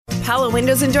Pella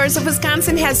Windows and Doors of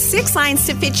Wisconsin has 6 lines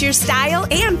to fit your style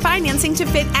and financing to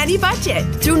fit any budget.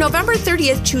 Through November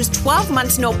 30th, choose 12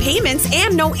 months no payments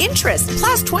and no interest,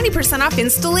 plus 20% off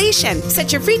installation.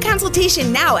 Set your free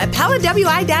consultation now at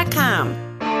PellaWI.com.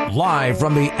 Live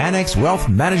from the Annex Wealth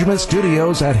Management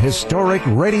Studios at historic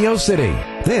Radio City,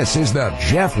 this is the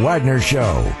Jeff Wagner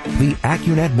Show. The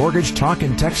AccuNet Mortgage Talk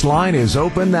and Text line is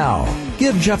open now.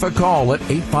 Give Jeff a call at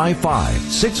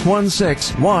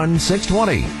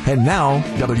 855-616-1620. And now,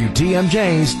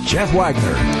 WTMJ's Jeff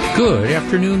Wagner. Good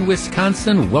afternoon,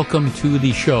 Wisconsin. Welcome to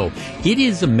the show. It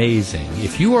is amazing,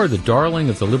 if you are the darling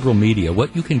of the liberal media,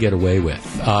 what you can get away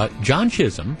with. John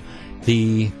Chisholm,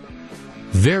 the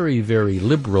very, very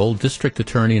liberal district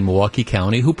attorney in Milwaukee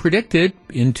County, who predicted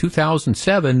in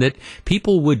 2007 that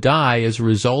people would die as a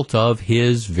result of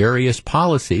his various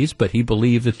policies, but he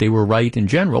believed that they were right in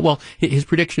general. Well, his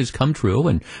prediction has come true,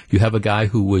 and you have a guy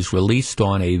who was released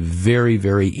on a very,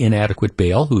 very inadequate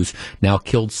bail, who's now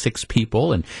killed 6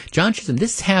 people. And John Chisholm,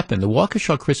 this happened, the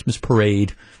Waukesha Christmas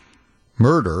Parade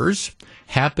murders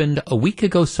happened a week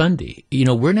ago Sunday. You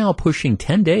know, we're now pushing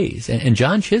 10 days. And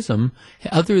John Chisholm,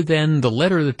 other than the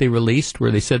letter that they released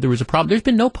where they said there was a problem, there's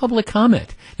been no public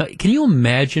comment. Now, can you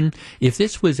imagine if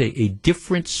this was a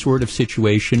different sort of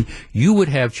situation? You would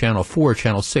have Channel 4,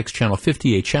 Channel 6, Channel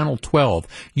 58, Channel 12.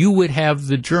 You would have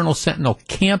the Journal Sentinel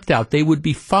camped out. They would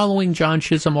be following John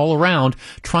Chisholm all around,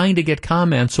 trying to get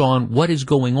comments on what is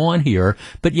going on here.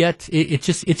 But yet, it's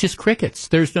just crickets.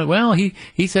 There's no, well, he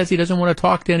says he doesn't want to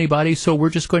talk to anybody, so we're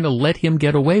just going to let him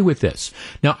get away with this.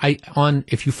 Now,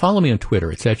 if you follow me on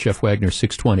Twitter, it's at Jeff Wagner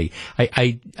 620.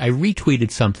 I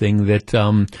retweeted something that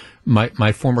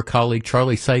my former colleague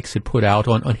Charlie Sykes had put out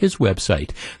on his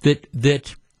website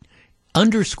that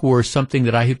underscores something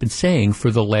that I have been saying for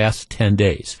the last 10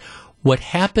 days. What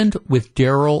happened with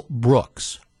Darrell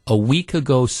Brooks a week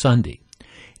ago Sunday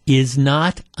is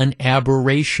not an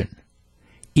aberration.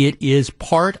 It is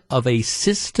part of a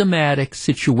systematic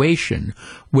situation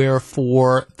where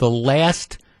for the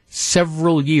last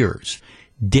several years,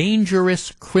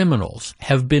 dangerous criminals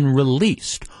have been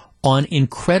released on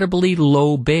incredibly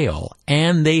low bail,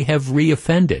 and they have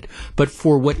reoffended. But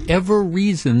for whatever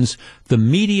reasons, the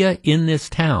media in this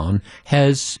town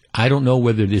has, I don't know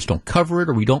whether they just don't cover it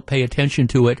or we don't pay attention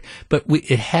to it, but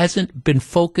it hasn't been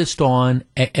focused on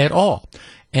at all.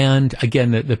 And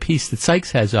again, the piece that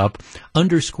Sykes has up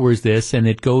underscores this, and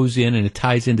it goes in and it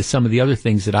ties into some of the other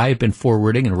things that I have been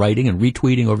forwarding and writing and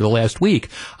retweeting over the last week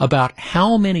about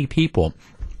how many people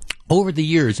over the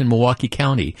years in Milwaukee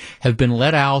County have been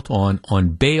let out on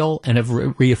bail and have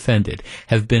reoffended,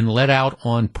 have been let out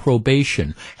on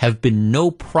probation, have been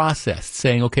no process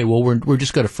saying, okay, well, we're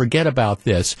just going to forget about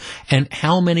this, and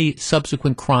how many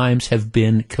subsequent crimes have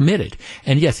been committed.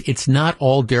 And yes, it's not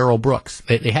all Darrell Brooks.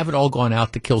 They haven't all gone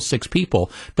out to kill 6 people,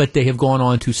 but they have gone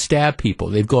on to stab people.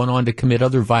 They've gone on to commit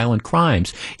other violent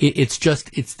crimes. It's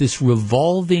this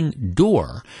revolving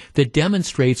door that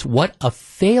demonstrates what a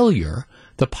failure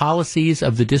the policies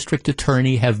of the district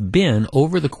attorney have been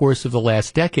over the course of the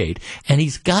last decade. And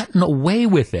he's gotten away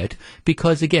with it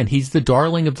because, again, he's the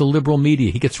darling of the liberal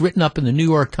media. He gets written up in the New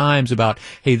York Times about,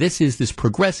 hey, this is this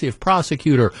progressive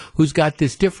prosecutor who's got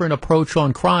this different approach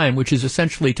on crime, which is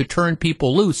essentially to turn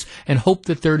people loose and hope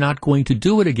that they're not going to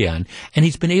do it again. And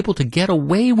he's been able to get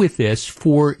away with this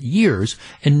for years,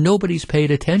 and nobody's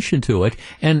paid attention to it.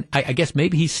 And I guess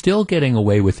maybe he's still getting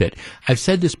away with it. I've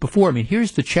said this before. I mean,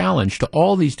 here's the challenge to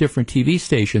all these different TV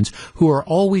stations who are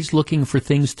always looking for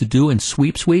things to do in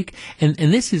sweeps week, and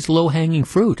this is low-hanging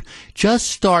fruit. Just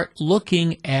start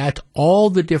looking at all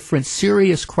the different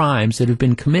serious crimes that have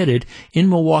been committed in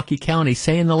Milwaukee County,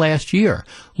 say in the last year.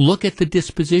 Look at the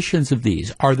dispositions of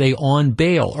these. Are they on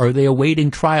bail? Are they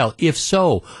awaiting trial? If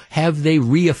so, have they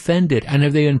reoffended, and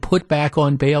have they been put back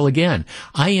on bail again?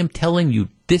 I am telling you,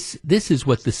 This is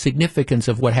what the significance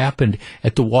of what happened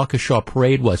at the Waukesha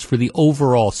Parade was for the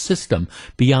overall system,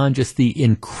 beyond just the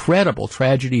incredible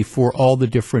tragedy for all the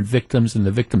different victims and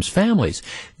the victims' families.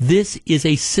 This is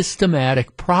a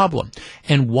systematic problem.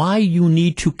 And why you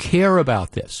need to care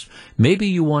about this. Maybe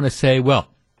you want to say, well,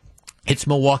 it's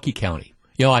Milwaukee County.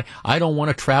 You know, I don't want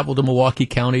to travel to Milwaukee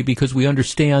County because we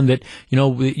understand that, you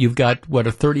know, you've got,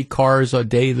 30 cars a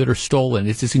day that are stolen.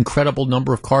 It's this incredible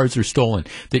number of cars that are stolen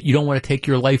that you don't want to take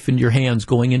your life into your hands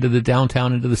going into the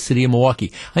downtown, into the city of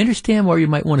Milwaukee. I understand why you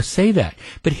might want to say that.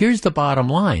 But here's the bottom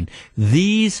line.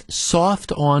 These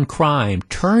soft on crime,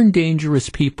 turn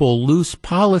dangerous people loose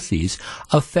policies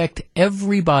affect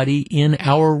everybody in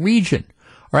our region.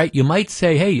 Right? You might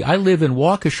say, hey, I live in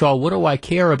Waukesha. What do I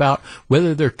care about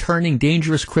whether they're turning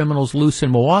dangerous criminals loose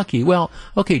in Milwaukee? Well,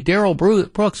 okay, Darrell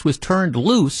Brooks was turned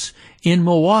loose in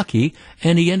Milwaukee,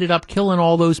 and he ended up killing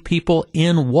all those people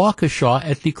in Waukesha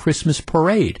at the Christmas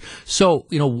parade. So,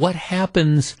 what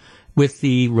happens with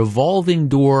the revolving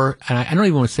door, and I don't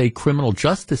even want to say criminal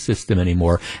justice system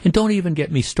anymore, and don't even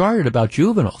get me started about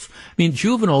juveniles. I mean,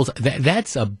 juveniles,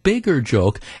 that's a bigger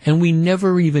joke, and we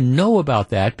never even know about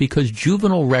that because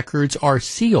juvenile records are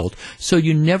sealed. So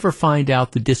you never find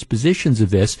out the dispositions of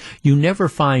this. You never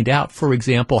find out, for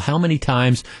example, how many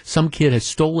times some kid has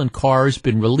stolen cars,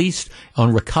 been released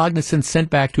on recognizance, sent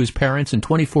back to his parents, and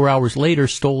 24 hours later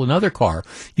stole another car.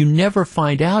 You never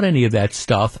find out any of that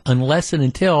stuff unless and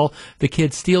until the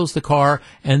kid steals the car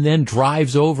and then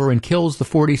drives over and kills the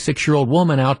 46-year-old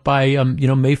woman out by,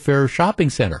 Mayfair Shopping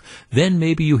Center. Then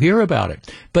maybe you hear about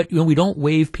it. But we don't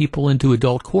wave people into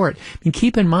adult court. I mean,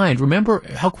 keep in mind, remember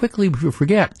how quickly we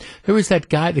forget. There was that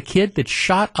guy, the kid that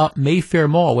shot up Mayfair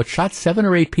Mall, shot 7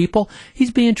 or 8 people. He's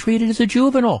being treated as a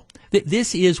juvenile.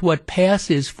 This is what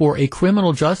passes for a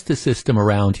criminal justice system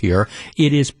around here.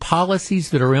 It is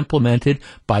policies that are implemented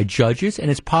by judges, and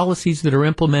it's policies that are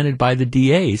implemented by the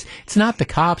DAs. It's not the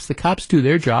cops. The cops do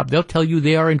their job. They'll tell you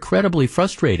they are incredibly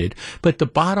frustrated. But the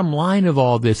bottom line of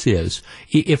all this is,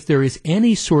 if there is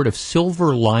any sort of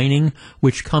silver lining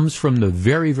which comes from the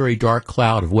very, very dark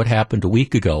cloud of what happened a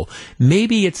week ago,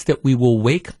 maybe it's that we will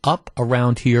wake up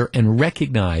around here and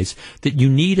recognize that you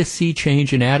need a sea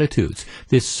change in attitudes.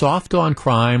 This soft on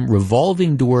crime,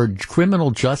 revolving door criminal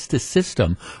justice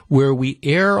system where we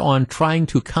err on trying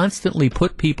to constantly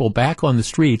put people back on the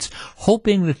streets,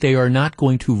 hoping that they are not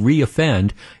going to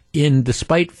reoffend,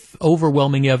 despite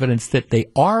overwhelming evidence that they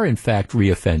are in fact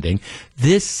reoffending.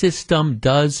 This system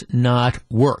does not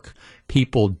work.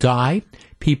 People die.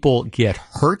 People get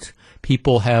hurt.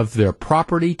 People have their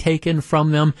property taken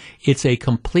from them. It's a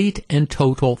complete and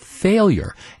total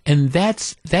failure. And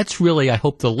that's really, I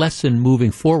hope, the lesson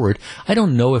moving forward. I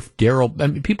don't know if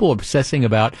people are obsessing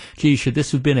about, gee, should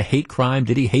this have been a hate crime?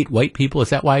 Did he hate white people?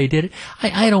 Is that why he did it?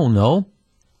 I don't know.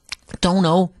 Don't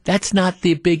know. That's not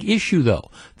the big issue,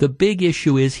 though. The big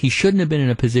issue is he shouldn't have been in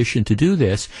a position to do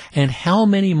this, and how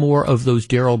many more of those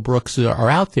Darrell Brooks are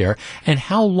out there, and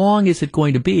how long is it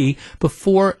going to be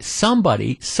before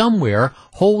somebody, somewhere,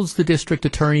 holds the district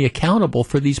attorney accountable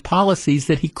for these policies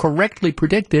that he correctly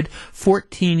predicted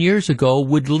 14 years ago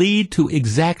would lead to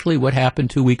exactly what happened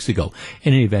 2 weeks ago.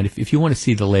 In any event, if you want to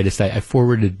see the latest, I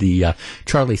forwarded the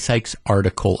Charlie Sykes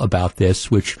article about this,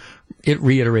 which it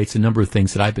reiterates a number of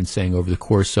things that I've been saying over the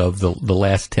course of the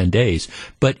last 10 days.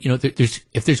 But,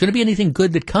 if there's going to be anything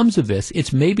good that comes of this,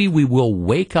 it's maybe we will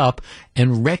wake up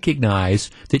and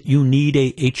recognize that you need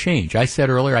a change. I said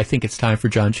earlier, I think it's time for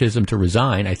John Chisholm to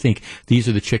resign. I think these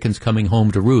are the chickens coming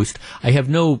home to roost. I have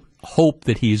no hope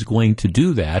that he's going to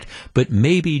do that, but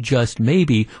maybe, just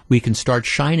maybe, we can start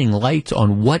shining lights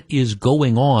on what is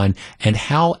going on and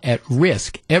how at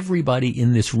risk everybody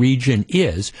in this region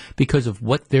is because of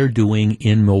what they're doing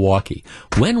in Milwaukee.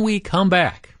 When we come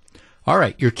back, all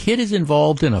right, your kid is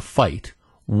involved in a fight.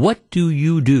 What do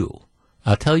you do?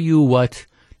 I'll tell you what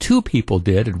 2 people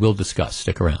did, and we'll discuss.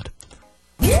 Stick around.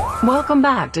 Welcome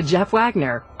back to Jeff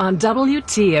Wagner on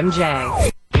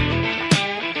WTMJ.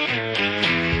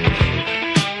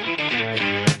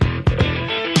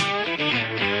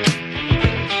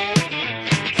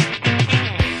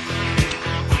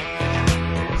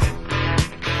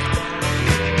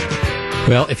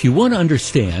 Well, if you want to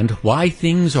understand why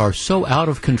things are so out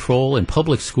of control in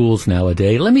public schools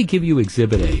nowadays, let me give you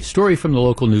Exhibit A, story from the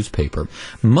local newspaper.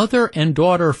 Mother and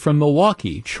daughter from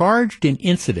Milwaukee charged in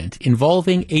incident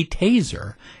involving a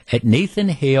taser at Nathan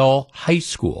Hale High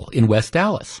School in West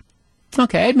Dallas.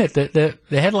 Okay, I admit that the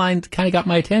headline kind of got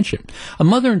my attention. A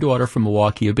mother and daughter from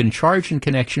Milwaukee have been charged in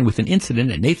connection with an incident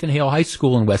at Nathan Hale High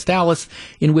School in West Dallas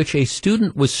in which a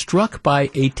student was struck by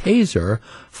a taser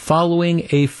following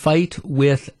a fight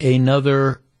with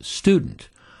another student.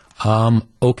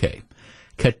 Okay.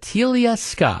 Catilia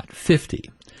Scott,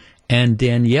 50, and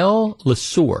Danielle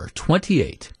Lesueur,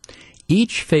 28,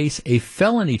 each face a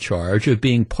felony charge of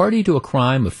being party to a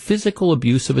crime of physical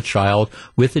abuse of a child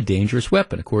with a dangerous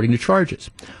weapon, according to charges.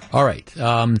 All right.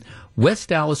 West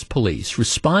Dallas police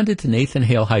responded to Nathan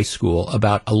Hale High School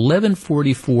about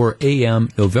 11:44 a.m.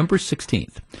 November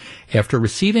 16th after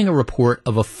receiving a report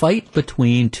of a fight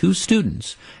between 2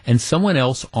 students and someone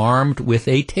else armed with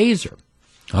a taser.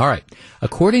 All right.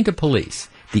 According to police,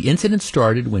 the incident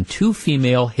started when 2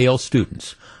 female Hale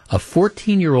students, a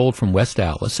 14-year-old from West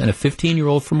Dallas and a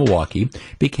 15-year-old from Milwaukee,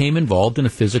 became involved in a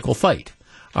physical fight.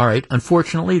 All right,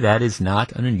 unfortunately, that is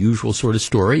not an unusual sort of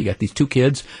story. You got these 2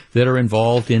 kids that are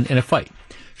involved in a fight.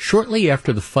 Shortly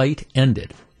after the fight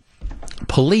ended,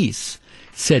 police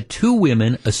said two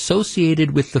women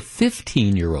associated with the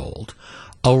 15-year-old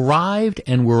arrived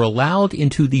and were allowed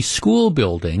into the school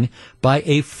building by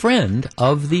a friend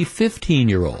of the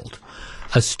 15-year-old.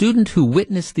 A student who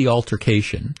witnessed the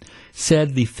altercation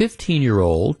said the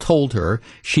 15-year-old told her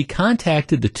she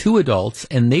contacted the two adults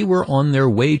and they were on their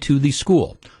way to the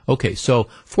school. Okay, so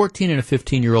 14 and a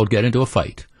 15-year-old get into a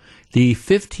fight. The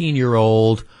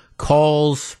 15-year-old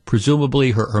calls,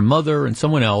 presumably her mother and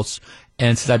someone else,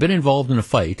 and says, I've been involved in a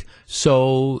fight.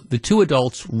 So the two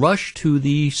adults rush to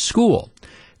the school.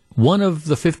 One of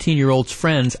the 15-year-old's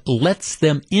friends lets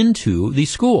them into the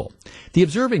school. The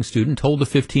observing student told the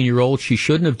 15-year-old she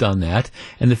shouldn't have done that,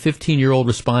 and the 15-year-old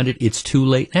responded, it's too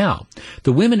late now.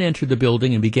 The women entered the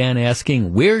building and began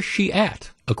asking, where's she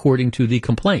at, according to the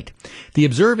complaint. The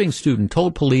observing student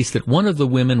told police that one of the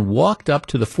women walked up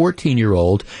to the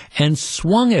 14-year-old and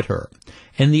swung at her,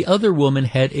 and the other woman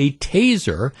had a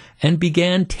taser and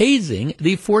began tasing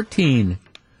the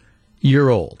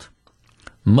 14-year-old.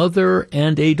 Mother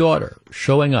and a daughter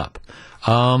showing up.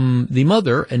 The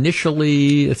mother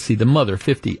initially,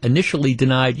 50, initially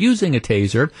denied using a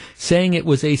taser, saying it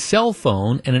was a cell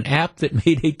phone and an app that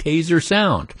made a taser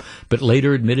sound, but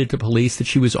later admitted to police that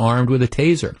she was armed with a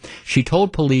taser. She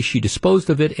told police she disposed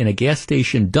of it in a gas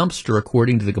station dumpster,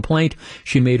 according to the complaint.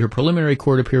 She made her preliminary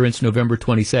court appearance November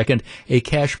 22nd. A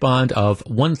cash bond of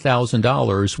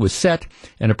 $1,000 was set,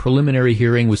 and a preliminary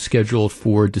hearing was scheduled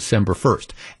for December 1st.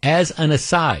 As an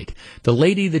aside, the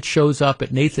lady that shows up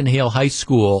at Nathan Hale High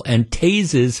School and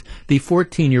tases the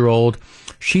 14-year-old,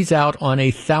 she's out on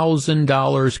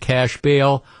 $1,000 cash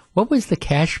bail. What was the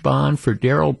cash bond for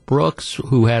Daryl Brooks,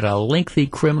 who had a lengthy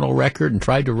criminal record and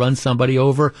tried to run somebody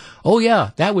over? Oh, yeah,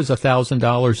 that was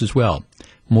 $1,000 as well.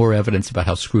 More evidence about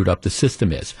how screwed up the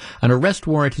system is. An arrest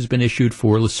warrant has been issued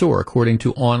for LeSueur, according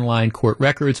to online court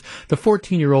records. The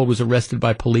 14-year-old was arrested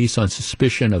by police on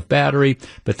suspicion of battery,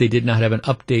 but they did not have an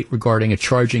update regarding a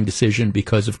charging decision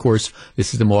because, of course,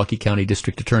 this is the Milwaukee County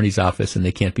District Attorney's Office, and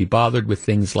they can't be bothered with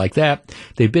things like that.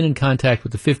 They've been in contact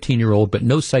with the 15-year-old, but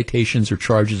no citations or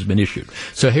charges have been issued.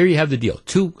 So here you have the deal.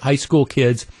 Two high school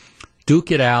kids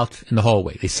duke it out in the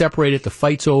hallway. They separate it. The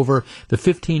fight's over. The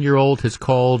 15-year-old has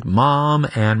called mom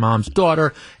and mom's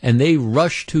daughter, and they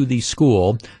rush to the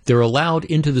school. They're allowed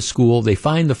into the school. They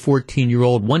find the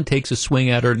 14-year-old. One takes a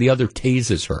swing at her. The other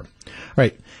tases her. All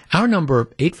right. Our number,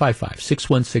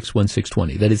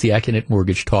 855-616-1620. That is the Acunet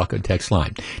Mortgage Talk and Text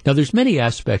line. Now, there's many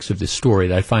aspects of this story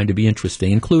that I find to be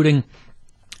interesting, including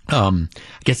I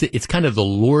guess it's kind of the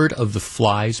Lord of the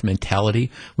Flies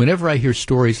mentality. Whenever I hear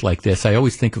stories like this, I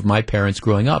always think of my parents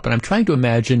growing up, and I'm trying to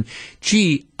imagine,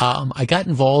 I got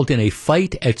involved in a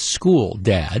fight at school,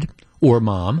 Dad or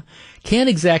Mom. Can't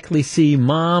exactly see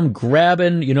Mom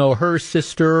grabbing, her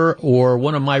sister or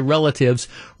one of my relatives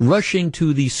rushing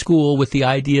to the school with the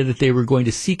idea that they were going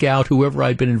to seek out whoever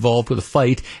I'd been involved with a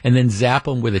fight and then zap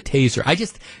them with a taser.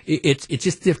 It's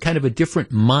just kind of a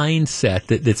different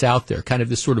mindset that's out there, kind of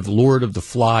this sort of Lord of the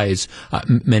Flies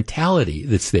mentality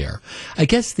that's there. I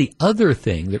guess the other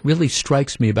thing that really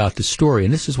strikes me about the story,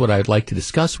 and this is what I'd like to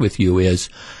discuss with you, is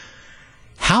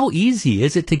how easy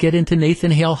is it to get into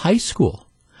Nathan Hale High School?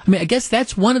 I mean, I guess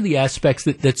that's one of the aspects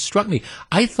that struck me.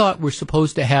 I thought we're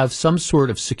supposed to have some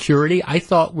sort of security. I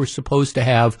thought we're supposed to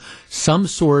have some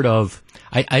sort of,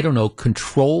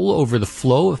 control over the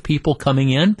flow of people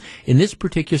coming in. In this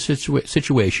particular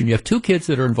situation, you have two kids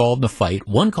that are involved in a fight.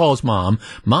 One calls Mom.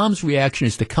 Mom's reaction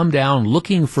is to come down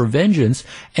looking for vengeance,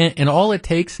 and all it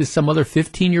takes is some other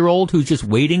 15-year-old who's just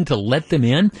waiting to let them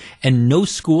in, and no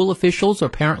school officials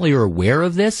apparently are aware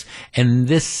of this, and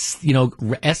this,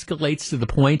 escalates to the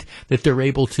point that they're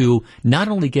able to not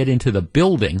only get into the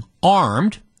building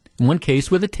armed, in one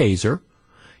case with a taser,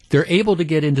 they're able to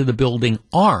get into the building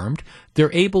armed.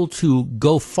 They're able to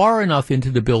go far enough into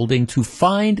the building to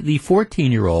find the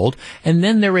 14-year-old, and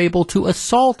then they're able to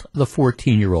assault the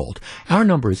 14-year-old. Our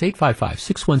number is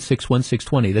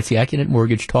 855-616-1620. That's the Acunet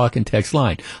Mortgage Talk and Text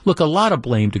line. Look, a lot of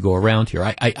blame to go around here.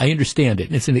 I understand it.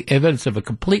 And it's an evidence of a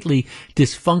completely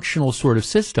dysfunctional sort of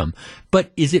system.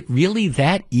 But is it really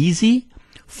that easy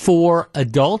for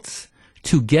adults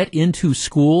to get into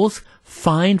schools,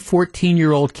 find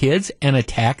 14-year-old kids, and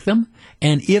attack them?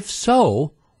 And if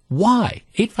so, why?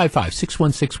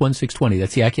 855-616-1620.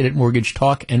 That's the Acunet Mortgage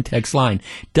Talk and Text line.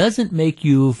 Doesn't make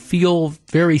you feel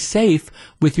very safe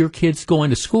with your kids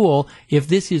going to school if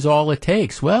this is all it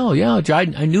takes. Well, yeah,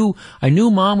 I knew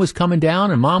Mom was coming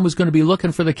down and Mom was going to be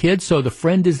looking for the kids, so the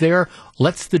friend is there,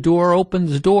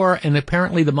 opens the door, and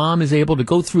apparently the mom is able to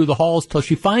go through the halls till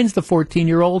she finds the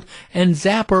 14-year-old and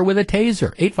zap her with a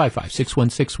taser.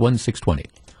 855-616-1620.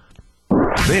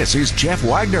 This is Jeff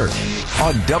Wagner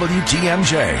on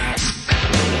WTMJ.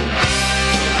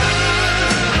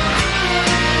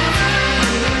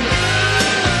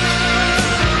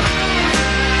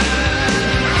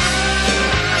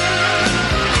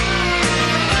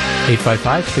 Eight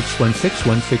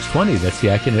 855-616-1620. That's the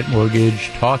AccuNet Mortgage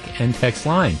talk and text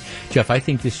line. Jeff, I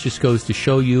think this just goes to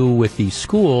show you with these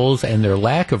schools and their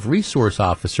lack of resource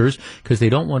officers, because they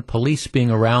don't want police being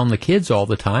around the kids all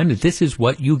the time, that this is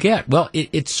what you get. Well,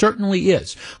 it certainly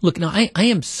is. Look, now, I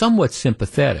am somewhat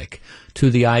sympathetic to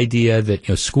the idea that,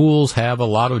 you know, schools have a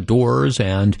lot of doors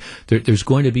and there's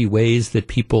going to be ways that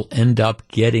people end up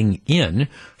getting in.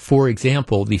 For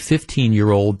example, the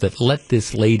 15-year-old that let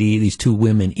these two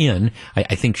women in,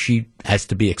 I think she has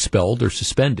to be expelled or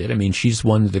suspended. I mean, she's the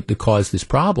one that caused this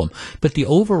problem. But the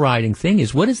overriding thing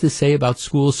is, what does this say about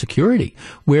school security?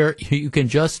 Where you can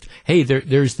just, hey,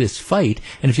 there's this fight,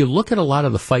 and if you look at a lot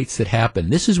of the fights that happen,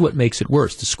 this is what makes it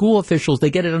worse. The school officials, they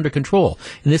get it under control.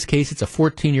 In this case, it's a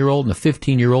 14-year-old and a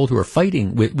 15-year-old who are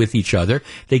fighting with each other.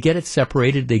 They get it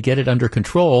separated, they get it under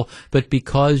control, but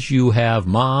because you have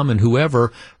mom and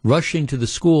whoever rushing to the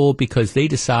school because they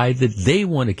decide that they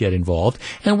want to get involved,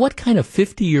 and what kind of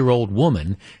 50-year-old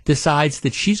woman decides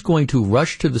that she's going to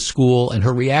rush to the school and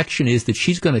her reaction is that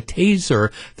she's going to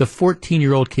taser the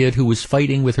 14-year-old kid who was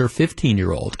fighting with her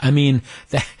 15-year-old? I mean,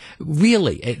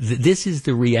 really, this is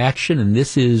the reaction, and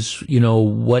this is,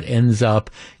 what ends up,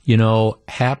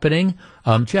 happening.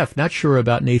 Jeff, not sure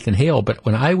about Nathan Hale, but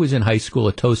when I was in high school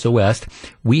at Tosa West,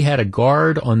 we had a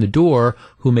guard on the door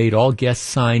who made all guests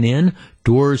sign in.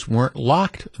 Doors weren't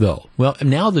locked, though. Well,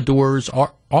 now the doors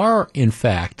are in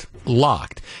fact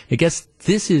locked. I guess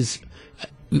this is,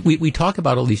 we talk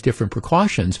about all these different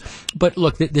precautions, but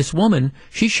look, this woman,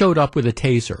 she showed up with a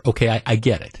taser. Okay, I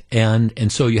get it.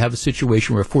 And so you have a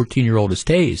situation where a 14-year-old is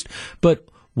tased. But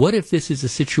what if this is a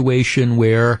situation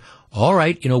where, all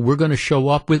right, we're going to show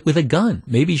up with a gun.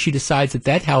 Maybe she decides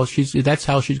that's how she's going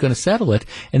to settle it.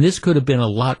 And this could have been a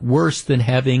lot worse than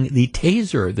having the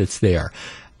taser that's there.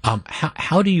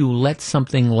 How do you let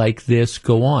something like this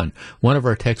go on? One of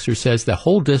our texters says the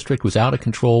whole district was out of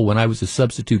control when I was a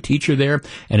substitute teacher there,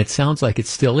 and it sounds like it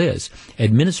still is.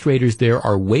 Administrators there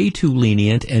are way too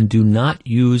lenient and do not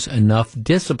use enough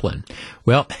discipline.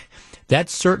 Well,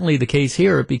 that's certainly the case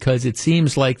here, because it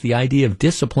seems like the idea of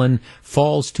discipline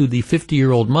falls to the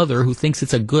 50-year-old mother who thinks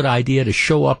it's a good idea to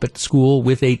show up at school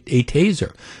with a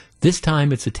taser. This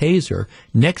time it's a taser.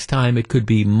 Next time it could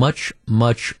be much,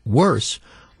 much worse.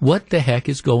 What the heck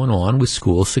is going on with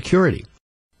school security?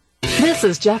 This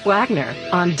is Jeff Wagner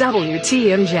on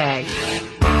WTMJ.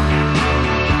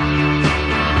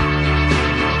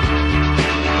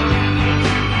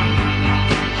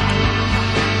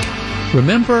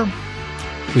 Remember,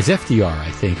 it was FDR,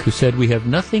 I think, who said we have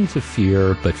nothing to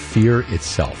fear but fear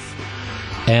itself.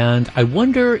 And I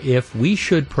wonder if we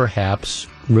should perhaps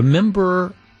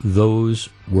remember those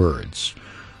words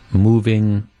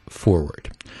moving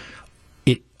forward.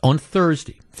 On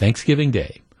Thursday, Thanksgiving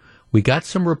Day, we got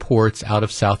some reports out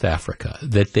of South Africa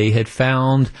that they had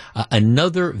found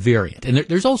another variant. And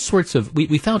there's all sorts of,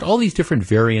 we found all these different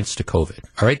variants to COVID.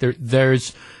 All right,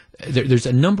 there's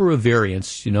a number of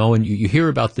variants, and you hear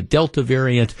about the Delta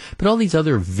variant, but all these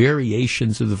other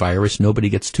variations of the virus, nobody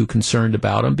gets too concerned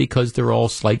about them because they're all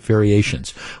slight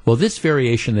variations. Well, this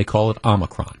variation, they call it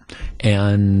Omicron,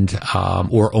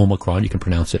 or Omicron, you can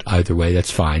pronounce it either way,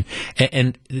 that's fine.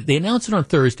 And they announced it on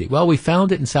Thursday. Well, we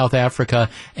found it in South Africa,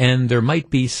 and there might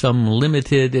be some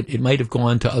limited, it might have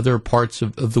gone to other parts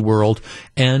of the world,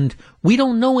 and we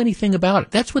don't know anything about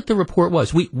it. That's what the report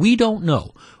was. We don't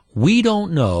know. We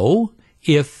don't know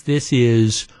if this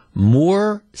is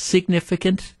more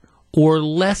significant or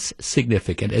less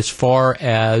significant as far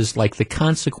as like the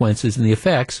consequences and the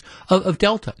effects of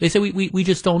Delta. They say we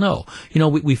just don't know.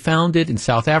 We found it in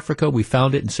South Africa, we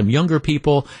found it in some younger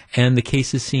people, and the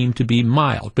cases seem to be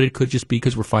mild. But it could just be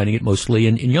because we're finding it mostly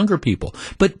in younger people.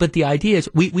 But the idea is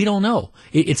we don't know.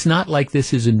 It's not like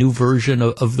this is a new version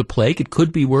of the plague. It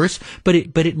could be worse, but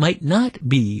it might not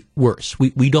be worse.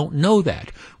 We don't know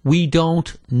that. We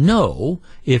don't know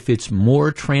if it's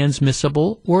more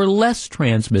transmissible or less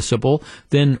transmissible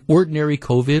than ordinary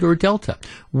COVID or Delta.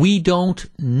 We don't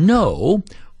know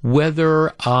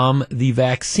whether the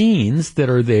vaccines that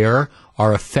are there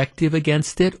are effective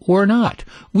against it or not.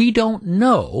 We don't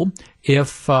know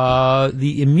if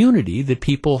the immunity that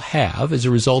people have as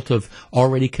a result of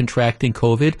already contracting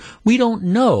COVID, we don't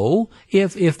know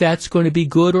if that's going to be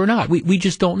good or not. We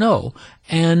just don't know.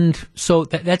 And so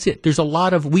that's it. There's a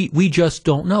lot of we just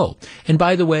don't know. And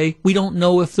by the way, we don't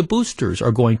know if the boosters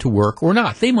are going to work or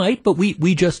not. They might, but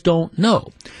we just don't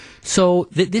know. So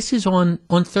this is on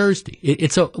Thursday.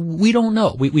 We don't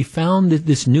know. We found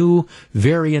this new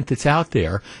variant that's out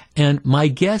there, and my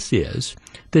guess is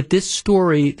that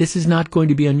this is not going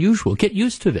to be unusual. Get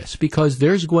used to this, because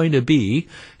there's going to be,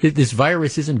 this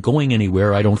virus isn't going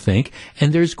anywhere, I don't think,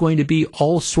 and there's going to be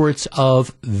all sorts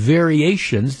of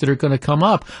variations that are going to come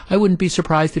up. I wouldn't be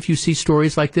surprised if you see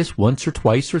stories like this once or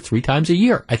twice or 3 times a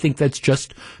year. I think that's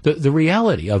just the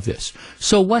reality of this.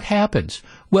 So what happens?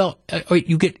 Well,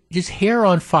 you get just hair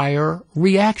on fire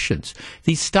reactions.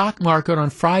 The stock market on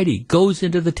Friday goes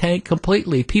into the tank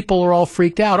completely. People are all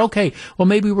freaked out. Okay, well,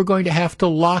 maybe we're going to have to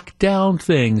lock down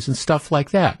things and stuff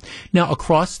like that. Now,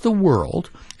 across the world,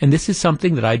 and this is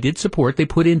something that I did support, they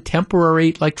put in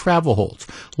temporary, travel holds.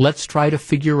 Let's try to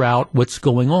figure out what's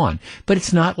going on. But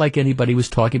it's not like anybody was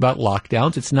talking about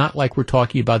lockdowns. It's not like we're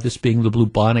talking about this being the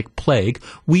bubonic plague.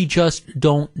 We just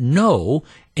don't know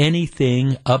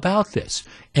anything about this.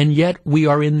 And yet we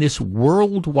are in this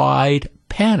worldwide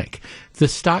panic. The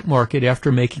stock market,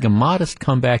 after making a modest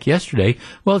comeback yesterday,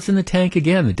 well, it's in the tank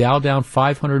again. The Dow down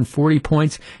 540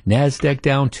 points, NASDAQ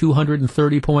down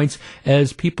 230 points,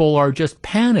 as people are just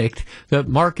panicked. The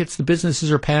markets, the businesses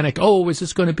are panicked. Oh, is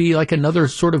this going to be like another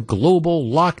sort of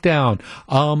global lockdown?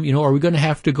 Are we going to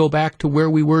have to go back to where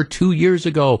we were 2 years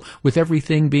ago with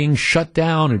everything being shut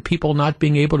down and people not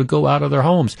being able to go out of their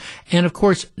homes? And of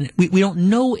course, we don't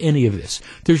know any of this.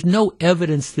 There's no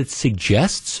evidence that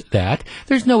suggests that.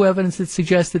 There's no evidence that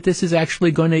suggests that this is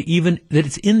actually going to that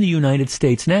it's in the United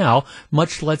States now,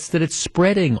 much less that it's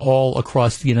spreading all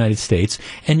across the United States.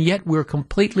 And yet we're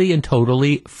completely and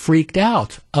totally freaked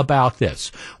out about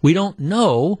this. We don't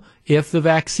know if the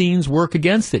vaccines work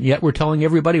against it. Yet we're telling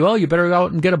everybody, well, you better go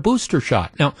out and get a booster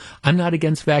shot. Now, I'm not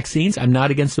against vaccines. I'm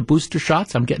not against the booster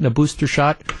shots. I'm getting a booster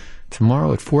shot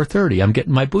tomorrow at 4:30. I'm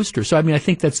getting my booster. So, I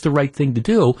think that's the right thing to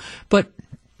do. But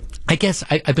I guess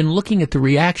I've been looking at the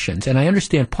reactions, and I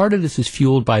understand part of this is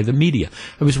fueled by the media.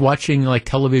 I was watching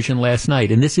television last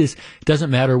night, and it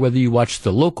doesn't matter whether you watch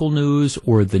the local news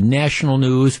or the national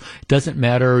news. It doesn't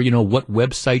matter, what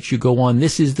websites you go on.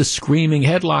 This is the screaming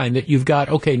headline that you've got,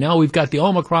 okay, now we've got the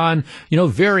Omicron,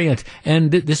 variant,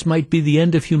 and this might be the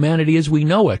end of humanity as we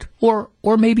know it, or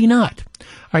maybe not.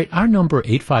 All right, our number,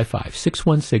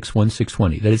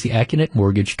 855-616-1620. That is the Accunet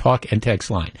Mortgage talk and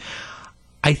text line.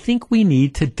 I think we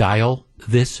need to dial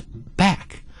this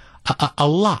back a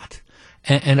lot.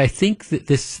 And I think that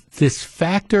this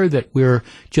factor that we're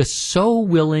just so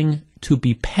willing to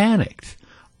be panicked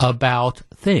about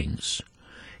things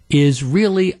is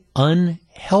really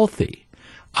unhealthy.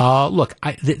 Look,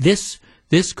 this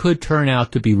could turn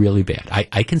out to be really bad.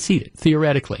 I concede it,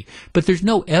 theoretically. But there's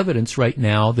no evidence right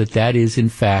now that is, in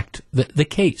fact, the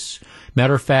case.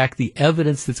 Matter of fact, the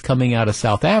evidence that's coming out of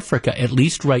South Africa, at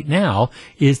least right now,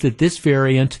 is that this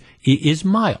variant is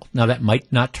mild. Now, that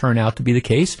might not turn out to be the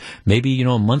case. Maybe,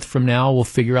 a month from now, we'll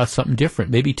figure out something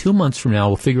different. Maybe 2 months from now,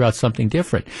 we'll figure out something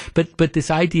different. But this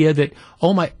idea that,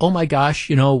 oh my gosh,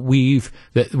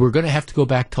 that we're going to have to go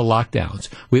back to lockdowns.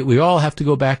 We all have to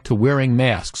go back to wearing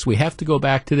masks. We have to go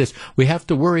back to this. We have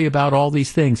to worry about all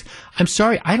these things. I'm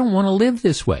sorry, I don't want to live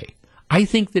this way. I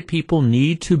think that people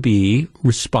need to be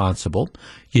responsible.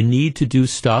 You need to do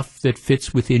stuff that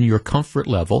fits within your comfort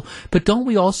level. But don't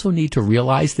we also need to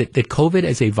realize that COVID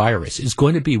as a virus is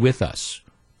going to be with us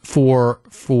for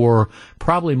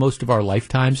probably most of our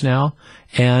lifetimes now?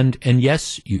 And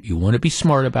yes, you want to be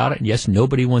smart about it. And yes,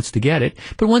 nobody wants to get it.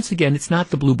 But once again, it's not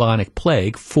the bubonic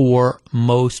plague for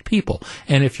most people.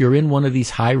 And if you're in one of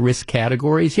these high-risk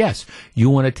categories, yes, you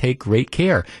want to take great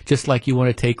care, just like you want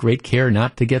to take great care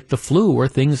not to get the flu or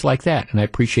things like that. And I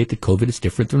appreciate that COVID is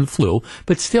different than the flu.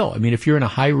 But still, if you're in a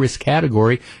high-risk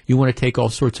category, you want to take all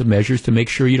sorts of measures to make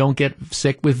sure you don't get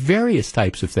sick with various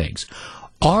types of things.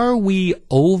 Are we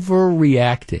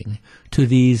overreacting to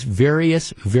these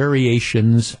various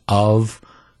variations of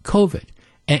COVID?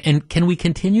 And can we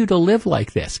continue to live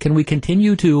like this? Can we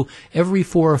continue to, every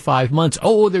 4 or 5 months,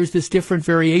 there's this different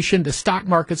variation, the stock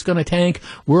market's going to tank,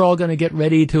 we're all going to get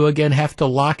ready to, again, have to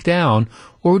lock down?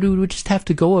 Or do we just have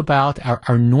to go about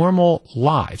our normal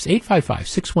lives?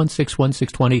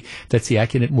 855-616-1620, that's the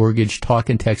Accunet Mortgage talk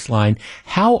and text line.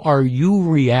 How are you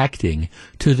reacting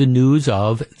to the news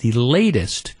of the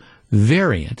latest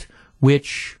variant,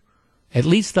 which, at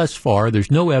least thus far,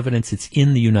 there's no evidence it's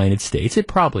in the United States. It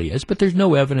probably is, but there's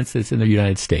no evidence that it's in the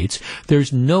United States.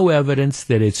 There's no evidence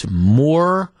that it's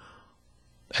more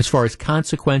as far as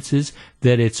consequences,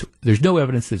 that there's no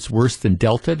evidence that it's worse than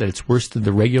Delta, that it's worse than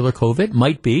the regular COVID.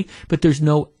 Might be, but there's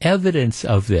no evidence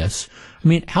of this. I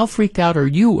mean, how freaked out are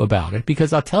you about it?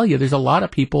 Because I'll tell you, there's a lot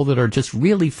of people that are just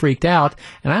really freaked out,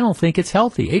 and I don't think it's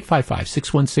healthy.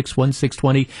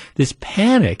 855-616-1620. This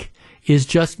panic is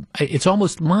just, it's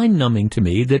almost mind-numbing to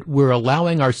me that we're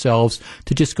allowing ourselves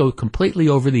to just go completely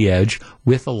over the edge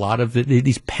with a lot of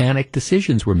these panic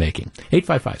decisions we're making.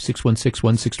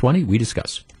 855-616-1620, we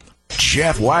discuss.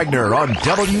 Jeff Wagner on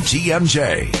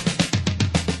WTMJ.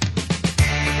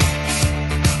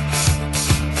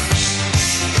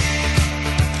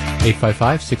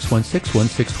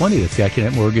 855-616-1620. That's the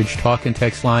AccuNet Mortgage talk and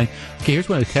text line. Okay, here's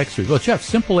one of the texters. Well, Jeff,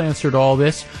 simple answer to all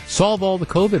this. Solve all the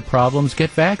COVID problems. Get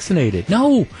vaccinated.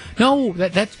 No.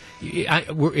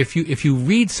 If you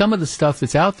read some of the stuff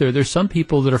that's out there, there's some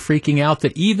people that are freaking out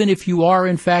that even if you are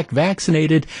in fact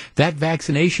vaccinated, that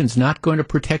vaccination's not going to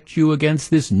protect you against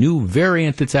this new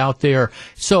variant that's out there.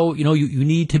 So, you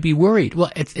need to be worried. Well,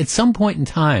 at some point in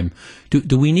time,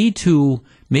 do we need to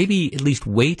maybe at least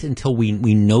wait until we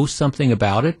know something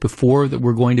about it before that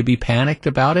we're going to be panicked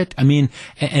about it? I mean,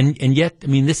 and yet, I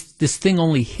mean, this thing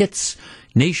only hits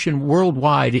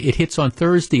worldwide. It hits on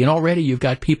Thursday, and already you've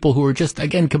got people who are just,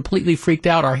 again, completely freaked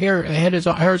out. Our hair is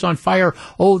on fire.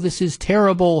 Oh, this is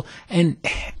terrible. And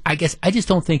I guess I just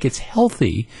don't think it's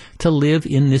healthy to live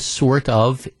in this sort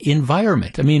of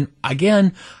environment. I mean,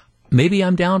 again, maybe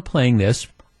I'm downplaying this.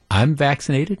 I'm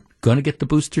vaccinated, going to get the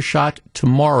booster shot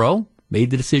tomorrow. Made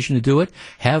the decision to do it.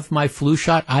 Have my flu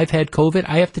shot. I've had COVID.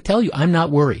 I have to tell you, I'm not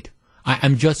worried. I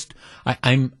am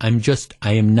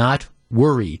not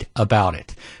worried about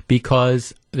it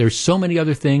because there's so many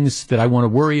other things that I want to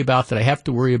worry about, that I have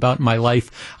to worry about in my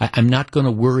life. I'm not going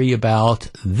to worry about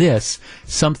this,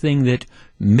 something that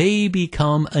may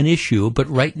become an issue, but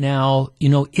right now,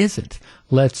 isn't.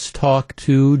 Let's talk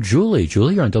to Julie.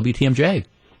 Julie, you're on WTMJ.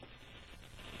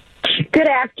 Good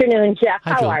afternoon, Jeff.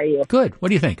 Hi, How Julie. are you? Good. What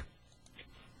do you think?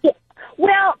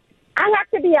 Well, I have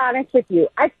to be honest with you.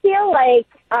 I feel like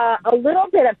a little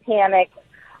bit of panic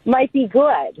might be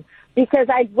good because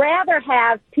I'd rather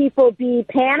have people be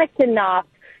panicked enough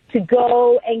to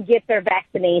go and get their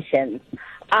vaccinations.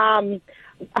 I'm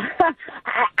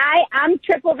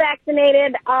triple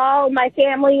vaccinated. All my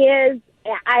family is.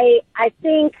 I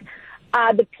think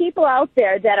the people out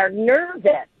there that are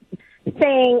nervous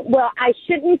saying, well, I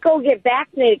shouldn't go get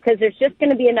vaccinated because there's just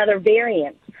going to be another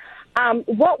variant.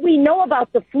 What we know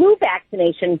about the flu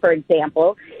vaccination, for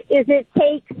example, is it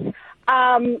takes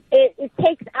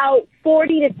out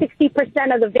 40 to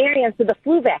 60% of the variants of the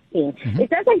flu vaccine. Mm-hmm. It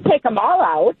doesn't take them all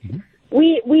out.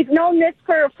 Mm-hmm. We've known this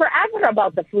for forever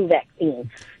about the flu vaccine.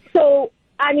 So,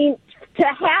 I mean, to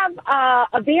have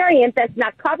a variant that's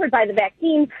not covered by the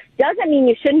vaccine doesn't mean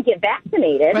you shouldn't get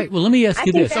vaccinated. Right. Well, let me ask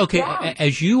you this. Okay, wrong.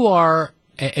 As you are,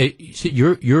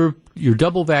 you're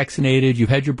double vaccinated. You've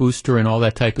had your booster and all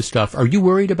that type of stuff. Are you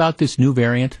worried about this new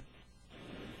variant?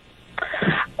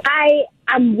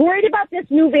 I'm worried about this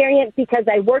new variant because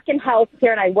I work in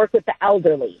healthcare and I work with the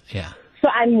elderly. Yeah. So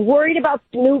I'm worried about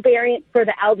the new variant for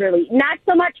the elderly, not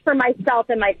so much for myself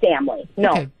and my family.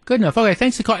 No. Okay, good enough. Okay,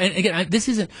 thanks for calling. And again, this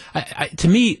isn't to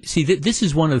me. See, this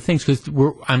is one of the things because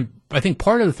I think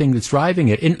part of the thing that's driving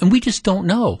it, and we just don't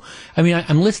know. I mean,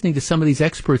 I'm listening to some of these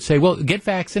experts say, well, get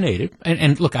vaccinated.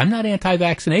 And look, I'm not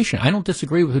anti-vaccination. I don't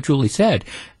disagree with what Julie said.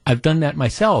 I've done that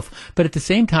myself. But at the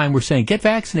same time, we're saying get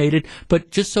vaccinated, but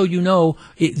just so you know,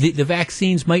 the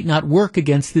vaccines might not work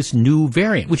against this new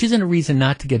variant, which isn't a reason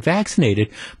not to get vaccinated.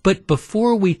 But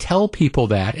before we tell people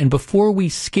that and before we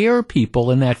scare people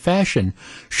in that fashion,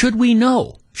 should we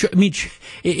know? I mean,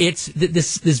 it's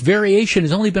this variation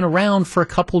has only been around for a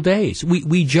couple days.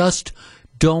 We just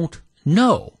don't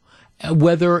know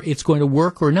whether it's going to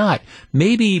work or not.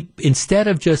 Maybe instead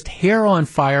of just hair on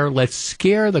fire, let's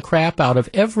scare the crap out of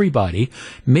everybody.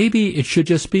 Maybe it should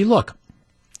just be, look,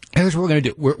 here's what we're going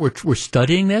to do. We're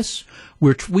studying this.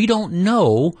 We don't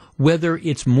know whether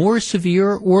it's more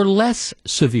severe or less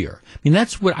severe. I mean,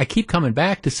 that's what I keep coming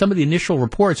back to. Some of the initial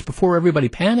reports before everybody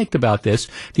panicked about this,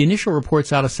 the initial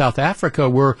reports out of South Africa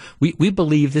were, we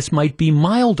believe this might be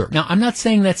milder. Now, I'm not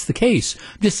saying that's the case.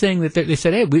 I'm just saying that they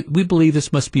said, hey, we believe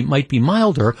this might be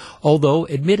milder, although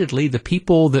admittedly the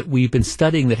people that we've been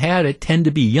studying that had it tend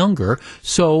to be younger.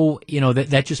 So,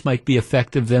 that just might be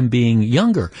effect of them being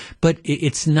younger. But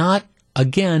it's not,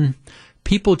 again,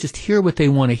 people just hear what they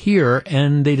want to hear,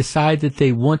 and they decide that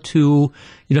they want to,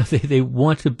 they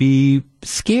want to be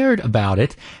scared about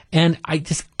it. And I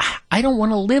don't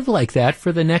want to live like that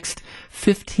for the next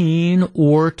 15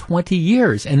 or 20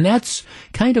 years. And that's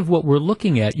kind of what we're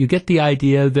looking at. You get the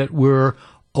idea that we're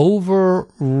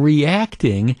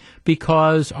overreacting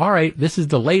because, all right, this is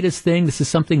the latest thing. This is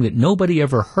something that nobody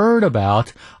ever heard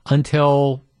about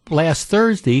until last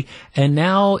Thursday, and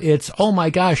now it's, oh my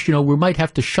gosh, we might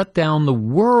have to shut down the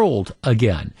world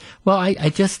again. Well, I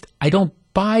don't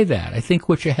buy that. I think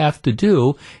what you have to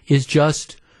do is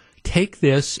just take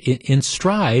this in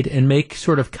stride and make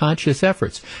sort of conscious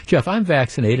efforts. Jeff, I'm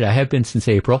vaccinated. I have been since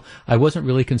April. I wasn't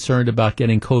really concerned about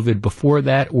getting COVID before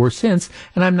that or since,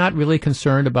 and I'm not really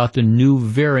concerned about the new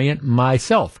variant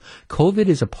myself. COVID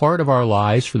is a part of our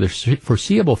lives for the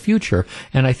foreseeable future,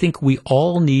 and I think we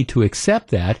all need to accept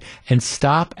that and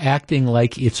stop acting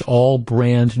like it's all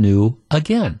brand new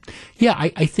again. Yeah,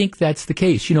 I think that's the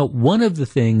case. One of the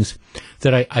things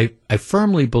that I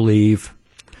firmly believe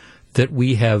that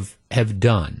we have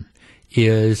done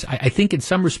is, I think in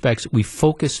some respects, we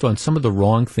focused on some of the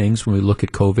wrong things when we look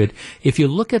at COVID. If you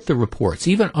look at the reports,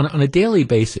 even on a daily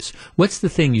basis, what's the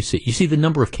thing you see? You see the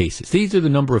number of cases. These are the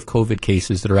number of COVID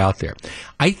cases that are out there.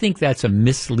 I think that's a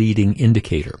misleading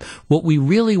indicator. What we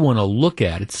really want to look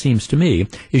at, it seems to me,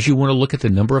 is you want to look at the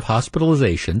number of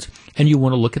hospitalizations and you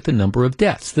want to look at the number of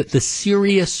deaths, the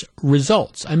serious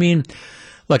results. I mean,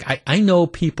 look, I know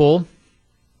people.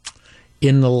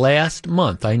 In the last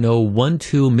month, I know 1,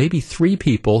 2, maybe 3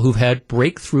 people who've had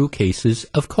breakthrough cases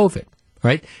of COVID.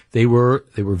 Right? They were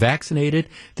vaccinated.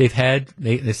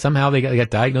 Somehow they got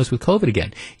diagnosed with COVID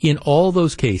again. In all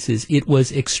those cases, it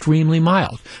was extremely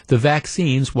mild. The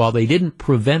vaccines, while they didn't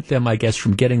prevent them, I guess,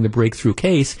 from getting the breakthrough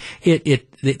case, they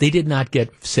did not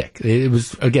get sick. It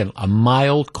was, again, a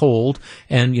mild cold,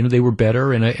 and, they were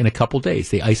better in a couple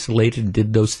days. They isolated and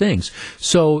did those things.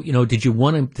 So, did you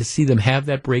want to see them have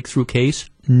that breakthrough case?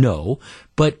 No.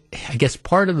 But I guess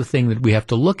part of the thing that we have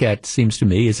to look at, seems to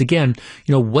me, is, again,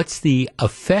 what's the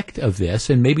effect of this?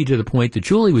 And maybe to the point that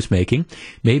Julie was making,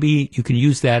 maybe you can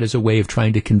use that as a way of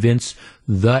trying to convince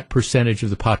that percentage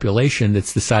of the population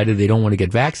that's decided they don't want to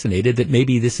get vaccinated that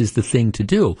maybe this is the thing to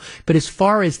do. But as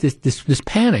far as this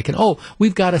panic and,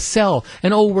 we've got to sell,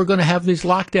 and, we're going to have these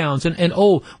lockdowns, and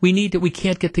we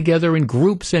can't get together in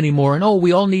groups anymore, and,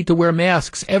 we all need to wear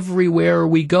masks everywhere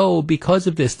we go because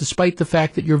of this, despite the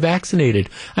fact that you're vaccinated.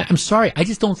 I'm sorry, I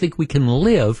just don't think we can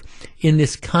live in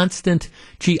this constant,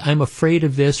 I'm afraid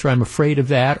of this or I'm afraid of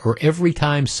that, or every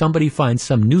time somebody finds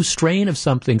some new strain of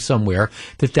something somewhere,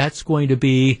 that's going to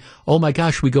be, oh my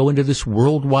gosh, we go into this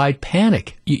worldwide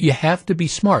panic. You have to be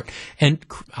smart. And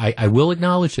I will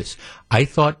acknowledge this. I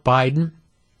thought Biden,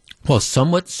 while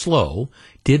somewhat slow,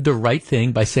 did the right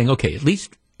thing by saying, okay, at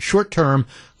least short term,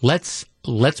 let's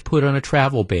put on a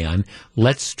travel ban.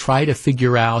 Let's try to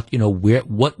figure out,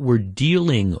 what we're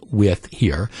dealing with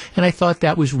here. And I thought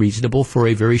that was reasonable for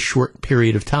a very short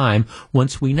period of time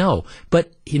once we know.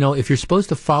 But, if you're supposed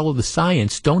to follow the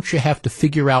science, don't you have to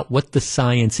figure out what the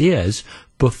science is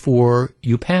before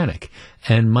you panic?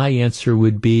 And my answer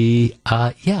would be,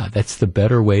 yeah, that's the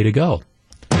better way to go.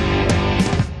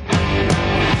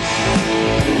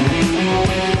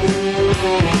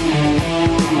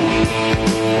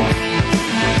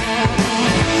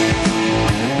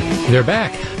 They're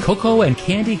back. Cocoa and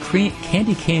candy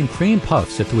cane cream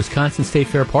puffs at the Wisconsin State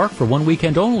Fair Park for one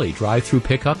weekend only. Drive-through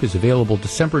pickup is available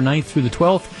December 9th through the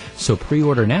 12th, so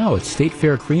pre-order now at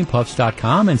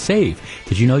statefaircreampuffs.com and save.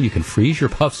 Did you know you can freeze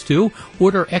your puffs too?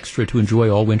 Order extra to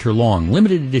enjoy all winter long.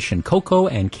 Limited edition cocoa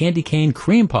and candy cane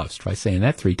cream puffs. Try saying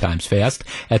that 3 times fast.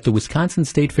 At the Wisconsin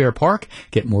State Fair Park.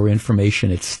 Get more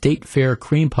information at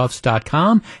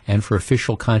statefaircreampuffs.com. And for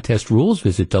official contest rules,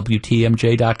 visit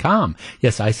WTMJ.com.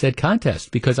 Yes, I said contest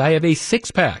because I have a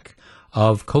 6-pack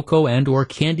of cocoa and or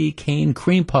candy cane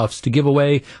cream puffs to give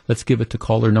away. Let's give it to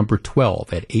caller number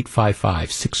 12 at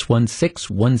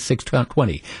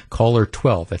 855-616-1620. Caller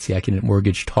 12, that's the Acunet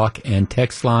Mortgage talk and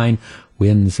text line,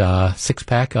 wins a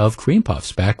 6-pack of cream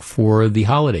puffs back for the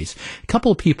holidays. A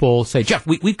couple of people say, Jeff,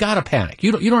 we've got to panic.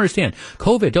 You don't understand.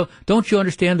 COVID, don't you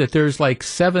understand that there's like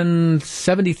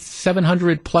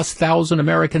 700 plus thousand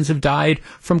Americans have died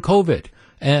from COVID?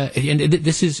 And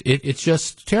this is, it's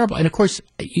just terrible. And of course,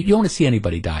 you don't want to see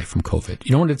anybody die from COVID. You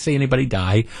don't want to see anybody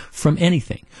die from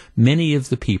anything. Many of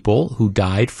the people who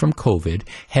died from COVID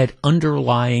had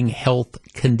underlying health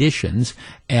conditions,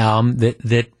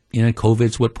 that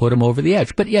COVID's what put them over the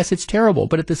edge. But yes, it's terrible.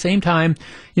 But at the same time,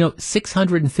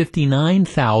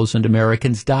 659,000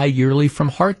 Americans die yearly from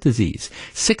heart disease.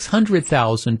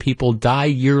 600,000 people die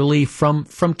yearly from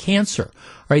cancer.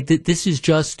 Right? This is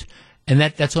just, and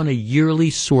that's on a yearly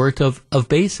sort of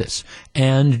basis.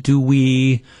 And do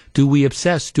we Do we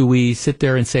obsess? Do we sit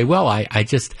there and say, well,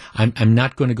 I'm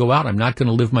not going to go out. I'm not going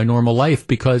to live my normal life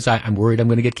because I'm worried I'm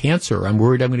going to get cancer. I'm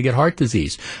worried I'm going to get heart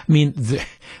disease. I mean,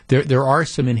 there are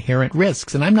some inherent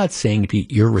risks. And I'm not saying be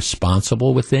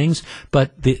irresponsible with things,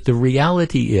 but the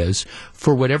reality is,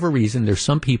 for whatever reason, there's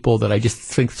some people that I just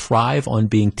think thrive on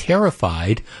being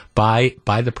terrified by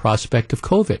the prospect of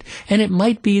COVID. And it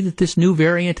might be that this new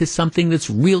variant is something that's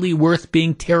really worth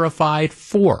being terrified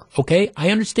for. Okay?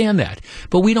 I understand that.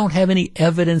 But we don't have any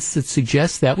evidence that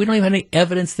suggests that. We don't even have any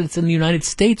evidence that it's in the United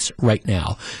States right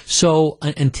now. So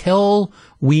until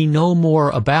we know more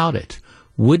about it,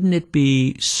 wouldn't it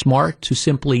be smart to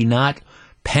simply not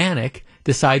panic,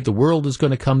 decide the world is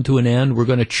going to come to an end, we're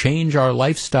going to change our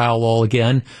lifestyle all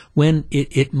again, when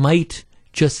it might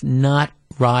just not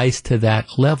rise to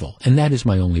that level? And that is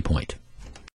my only point.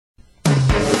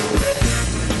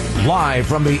 Live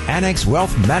from the Annex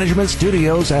Wealth Management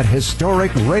Studios at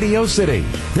historic Radio City,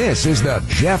 this is the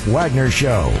Jeff Wagner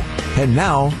Show. And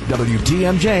now,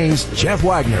 WTMJ's Jeff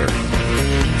Wagner.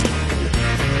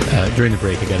 During the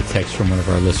break, I got a text from one of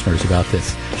our listeners about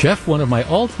this. Jeff, one of my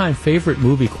all-time favorite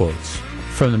movie quotes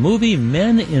from the movie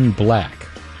Men in Black.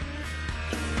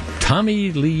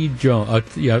 Tommy Lee Jones.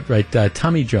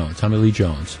 Tommy Lee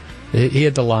Jones. He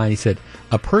had the line, he said,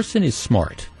 "A person is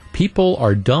smart. People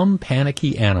are dumb,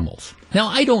 panicky animals." Now,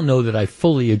 I don't know that I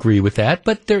fully agree with that,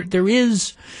 but there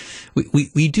is,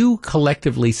 we do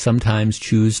collectively sometimes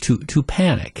choose to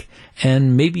panic.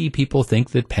 And maybe people think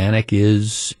that panic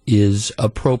is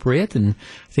appropriate, and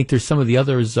I think there's some of the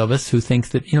others of us who think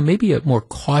that, maybe a more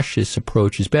cautious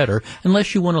approach is better,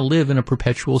 unless you want to live in a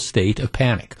perpetual state of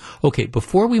panic. Okay,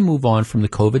 before we move on from the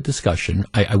COVID discussion,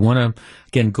 I want to,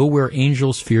 again, go where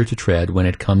angels fear to tread when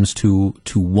it comes to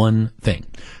one thing.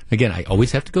 Again, I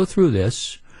always have to go through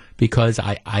this because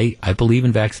I believe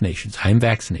in vaccinations. I'm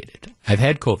vaccinated. I've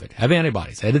had COVID. I have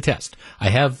antibodies. I had a test.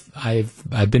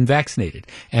 I've been vaccinated,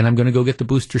 and I'm going to go get the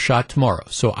booster shot tomorrow.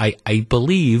 So I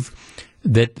believe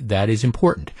that is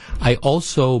important. I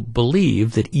also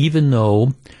believe that even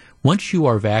though once you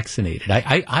are vaccinated,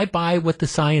 I buy what the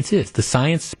science is. The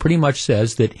science pretty much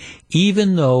says that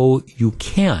even though you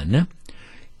can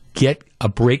get a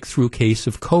breakthrough case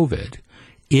of COVID,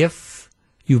 if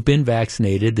you've been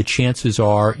vaccinated, the chances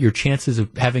are your chances of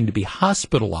having to be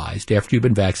hospitalized after you've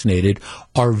been vaccinated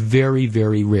are very,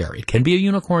 very rare. It can be a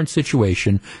unicorn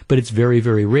situation, but it's very,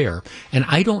 very rare. And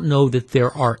I don't know that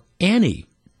there are any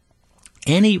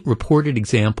reported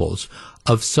examples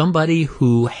of somebody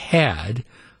who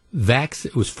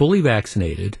was fully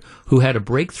vaccinated, who had a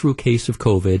breakthrough case of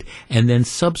COVID, and then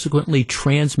subsequently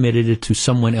transmitted it to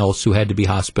someone else who had to be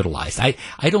hospitalized.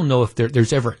 I don't know if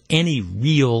there's ever any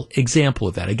real example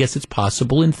of that. I guess it's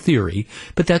possible in theory,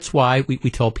 but that's why we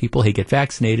tell people, hey, get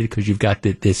vaccinated because you've got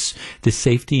this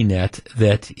safety net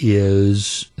that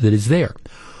is there.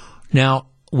 Now,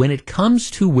 when it comes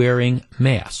to wearing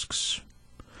masks,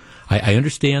 I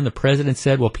understand the president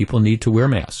said, well, people need to wear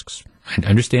masks. I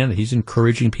understand that he's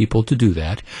encouraging people to do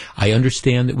that. I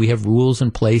understand that we have rules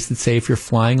in place that say if you're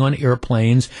flying on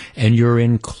airplanes and you're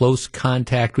in close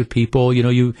contact with people,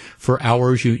 for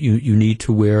hours you need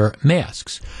to wear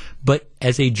masks. But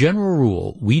as a general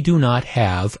rule, we do not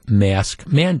have mask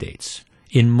mandates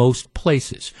in most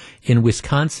places. In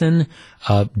Wisconsin,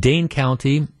 Dane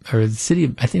County, or the city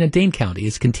of Dane County,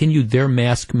 has continued their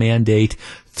mask mandate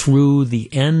through the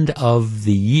end of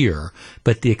the year.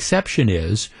 But the exception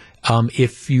is,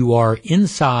 if you are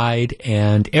inside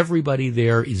and everybody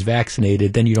there is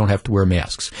vaccinated, then you don't have to wear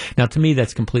masks. Now, to me,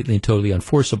 that's completely and totally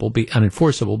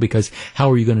unenforceable because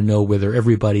how are you going to know whether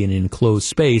everybody in an enclosed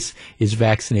space is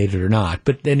vaccinated or not?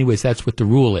 But anyways, that's what the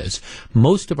rule is.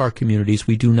 Most of our communities,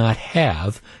 we do not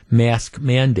have mask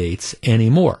mandates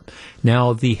anymore.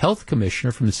 Now, the health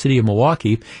commissioner from the city of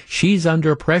Milwaukee, she's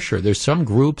under pressure. There's some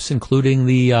groups, including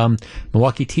the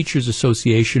Milwaukee Teachers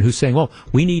Association, who's saying, well,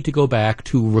 we need to go back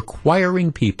to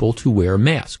requiring people to wear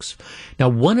masks. Now,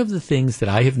 one of the things that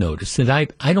I have noticed, and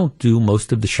I don't do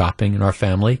most of the shopping in our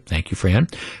family, thank you, Fran,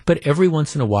 but every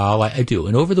once in a while I do.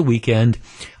 And over the weekend,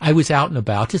 I was out and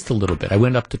about just a little bit. I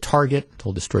went up to Target,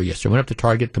 told the story yesterday, I went up to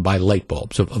Target to buy light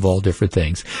bulbs of all different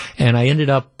things. And I ended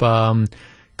up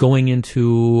going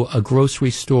into a grocery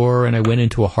store, and I went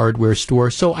into a hardware store.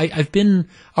 So I've been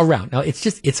around. Now,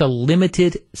 it's a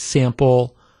limited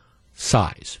sample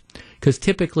size. Because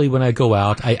typically when I go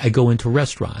out, I go into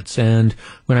restaurants. And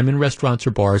when I'm in restaurants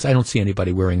or bars, I don't see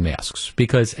anybody wearing masks.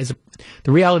 Because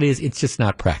the reality is it's just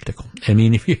not practical. I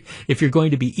mean, if you're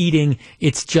going to be eating,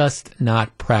 it's just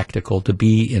not practical to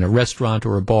be in a restaurant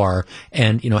or a bar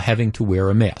and, having to wear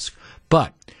a mask.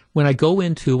 But when I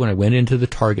went into the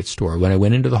Target store, when I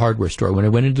went into the hardware store, when I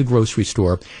went into the grocery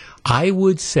store, I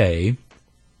would say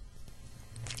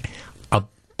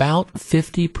about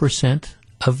 50%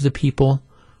 of the people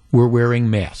were wearing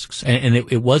masks. And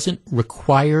it wasn't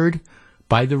required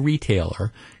by the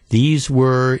retailer. These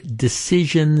were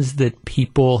decisions that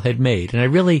people had made. And I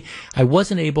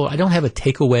don't have a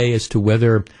takeaway as to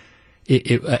whether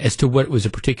as to what was a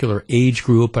particular age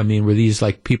group. I mean, were these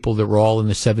like people that were all in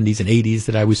the 70s and 80s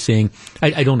that I was seeing?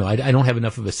 I don't know. I don't have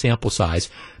enough of a sample size.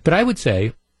 But I would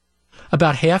say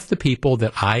about half the people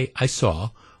that I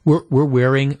saw were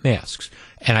wearing masks.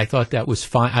 And I thought that was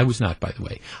fine. I was not, by the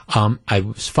way. I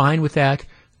was fine with that.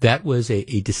 That was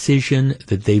a decision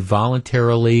that they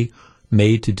voluntarily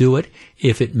made to do it.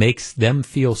 If it makes them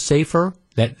feel safer,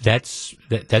 that's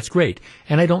great.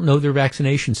 And I don't know their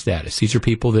vaccination status. These are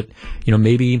people that,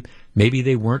 maybe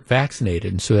they weren't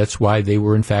vaccinated, and so that's why they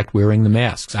were in fact wearing the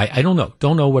masks. I don't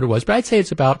know what it was, but I'd say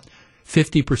it's about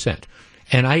 50%.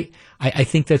 And I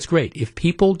think that's great. If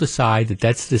people decide that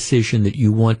that's the decision that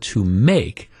you want to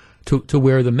make to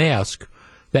wear the mask,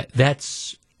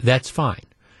 that's fine.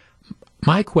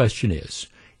 My question is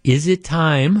it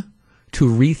time to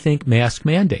rethink mask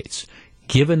mandates?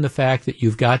 Given the fact that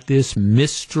you've got this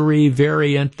mystery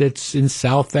variant that's in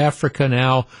South Africa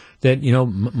now that,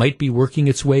 might be working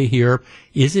its way here,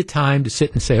 is it time to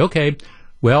sit and say, okay,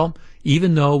 well,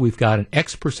 even though we've got an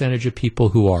X percentage of people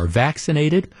who are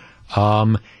vaccinated,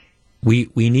 we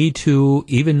need to,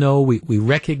 even though we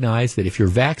recognize that if you're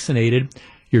vaccinated,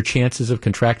 your chances of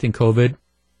contracting COVID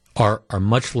are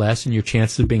much less and your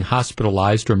chances of being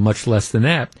hospitalized are much less than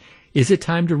that. Is it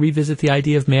time to revisit the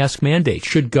idea of mask mandates?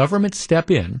 Should government step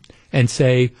in and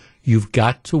say, you've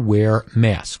got to wear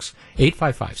masks?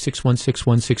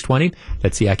 855-616-1620.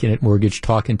 That's the AccuNet Mortgage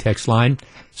talk and text line.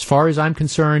 As far as I'm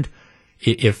concerned,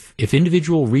 if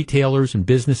individual retailers and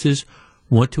businesses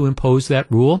want to impose that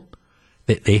rule,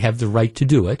 they have the right to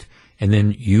do it. And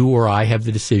then you or I have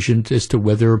the decision as to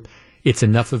whether it's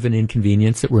enough of an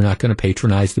inconvenience that we're not going to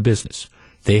patronize the business.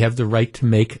 They have the right to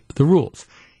make the rules.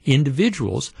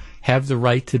 Individuals have the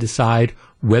right to decide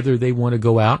whether they want to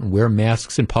go out and wear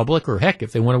masks in public, or heck,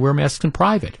 if they want to wear masks in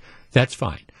private, that's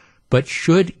fine. But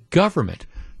should government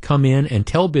come in and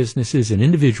tell businesses and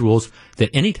individuals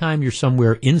that anytime you're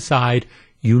somewhere inside,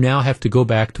 you now have to go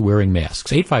back to wearing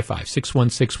masks?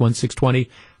 855-616-1620.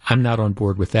 I'm not on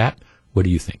board with that. What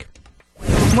do you think?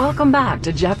 Welcome back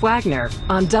to Jeff Wagner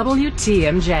on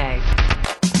WTMJ.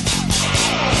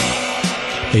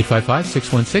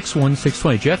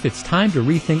 855-616-1620. Jeff, it's time to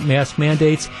rethink mask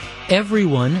mandates.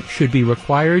 Everyone should be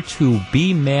required to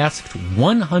be masked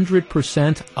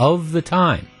 100% of the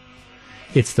time.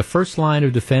 It's the first line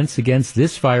of defense against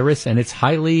this virus, and it's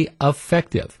highly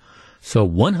effective. So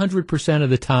 100% of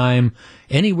the time,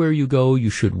 anywhere you go, you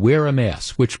should wear a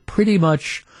mask, which pretty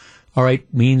much, all right,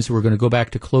 means we're going to go back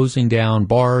to closing down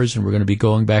bars, and we're going to be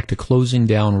going back to closing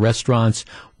down restaurants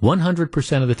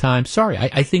 100% of the time. Sorry,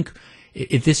 I think...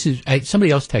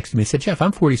 somebody else texted me and said, Jeff,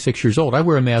 I'm 46 years old. I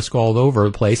wear a mask all over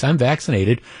the place. I'm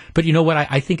vaccinated. But you know what?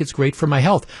 I think it's great for my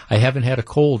health. I haven't had a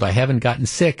cold. I haven't gotten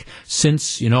sick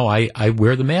since, I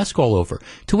wear the mask all over.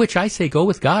 To which I say, go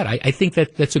with God. I think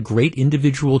that's a great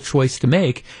individual choice to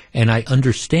make. And I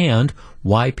understand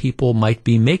why people might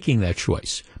be making that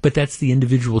choice. But that's the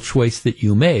individual choice that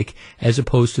you make, as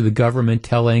opposed to the government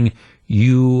telling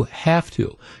you have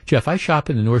to. Jeff, I shop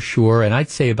in the North Shore, and I'd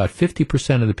say about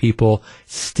 50% of the people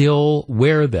still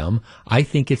wear them. I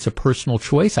think it's a personal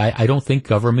choice. I don't think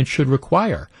government should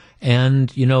require. And,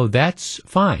 that's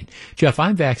fine. Jeff,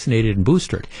 I'm vaccinated and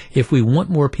boosted. If we want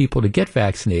more people to get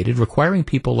vaccinated, requiring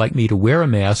people like me to wear a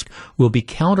mask will be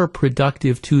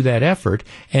counterproductive to that effort,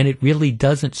 and it really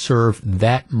doesn't serve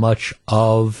that much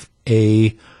of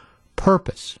a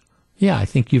purpose. Yeah, I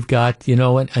think you've got,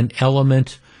 an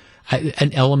element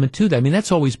to that. I mean,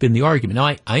 that's always been the argument.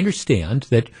 Now, I understand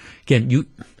that, again,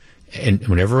 and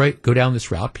whenever I go down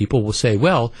this route, people will say,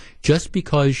 well, just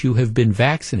because you have been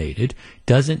vaccinated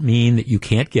doesn't mean that you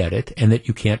can't get it and that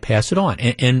you can't pass it on.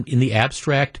 And in the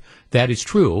abstract, that is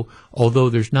true, although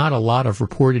there's not a lot of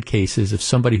reported cases of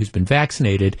somebody who's been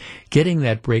vaccinated getting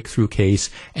that breakthrough case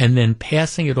and then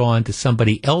passing it on to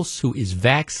somebody else who is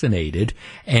vaccinated,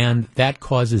 and that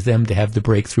causes them to have the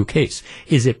breakthrough case.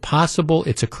 Is it possible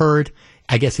it's occurred?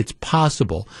 I guess it's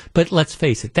possible, but let's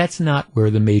face it, that's not where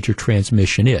the major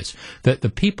transmission is. The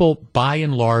people, by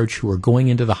and large, who are going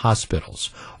into the hospitals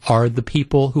are the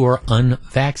people who are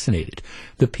unvaccinated.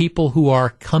 The people who are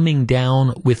coming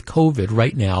down with COVID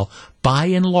right now, by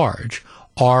and large,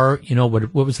 are,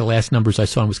 what was the last numbers I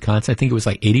saw in Wisconsin? I think it was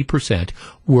like 80%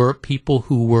 were people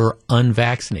who were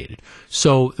unvaccinated.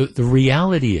 So the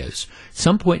reality is,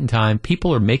 some point in time,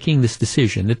 people are making this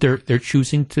decision that they're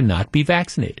choosing to not be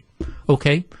vaccinated.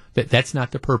 Okay? That's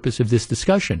not the purpose of this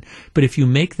discussion. But if you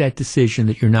make that decision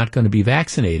that you're not going to be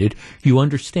vaccinated, you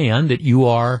understand that you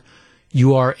are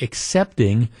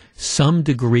accepting some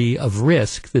degree of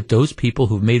risk that those people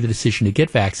who've made the decision to get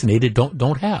vaccinated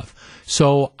don't have.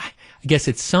 So I guess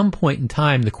at some point in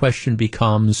time, the question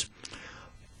becomes,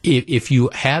 if you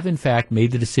have in fact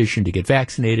made the decision to get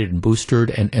vaccinated and boosted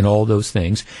and all those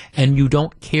things, and you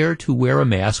don't care to wear a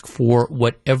mask for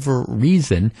whatever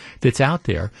reason that's out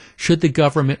there, should the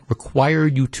government require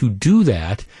you to do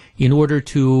that in order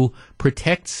to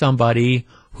protect somebody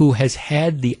who has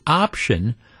had the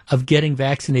option of getting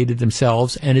vaccinated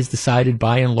themselves and has decided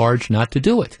by and large not to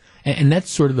do it? And that's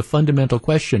sort of the fundamental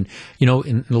question.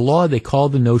 In the law, they call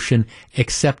the notion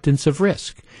acceptance of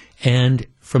risk. And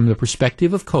from the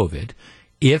perspective of COVID,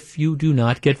 if you do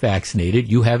not get vaccinated,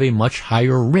 you have a much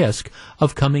higher risk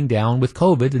of coming down with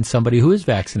COVID than somebody who is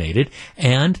vaccinated.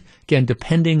 And again,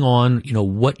 depending on,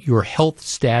 what your health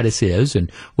status is and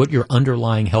what your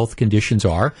underlying health conditions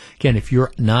are, again, if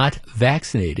you're not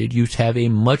vaccinated, you have a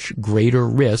much greater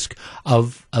risk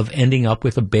of ending up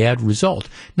with a bad result.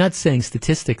 Not saying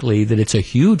statistically that it's a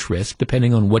huge risk,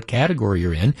 depending on what category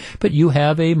you're in, but you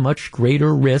have a much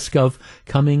greater risk of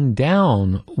coming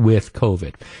down with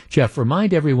COVID. Jeff,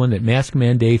 remind everyone that mask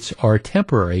mandates are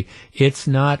temporary. It's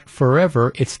not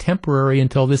forever. It's temporary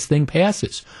until this thing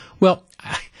passes. Well,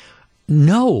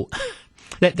 no.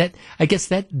 I guess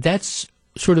that's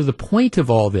sort of the point of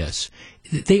all this.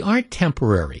 They aren't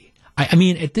temporary. I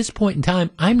mean, at this point in time,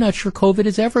 I'm not sure COVID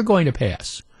is ever going to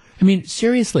pass. I mean,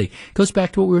 seriously, it goes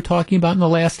back to what we were talking about in the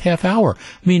last half hour.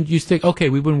 I mean, you think, okay,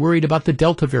 we've been worried about the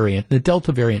Delta variant, the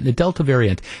Delta variant, the Delta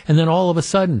variant, and then all of a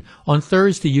sudden, on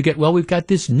Thursday, you get, we've got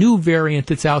this new variant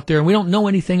that's out there, and we don't know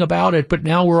anything about it, but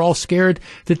now we're all scared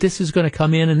that this is going to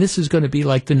come in, and this is going to be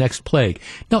like the next plague.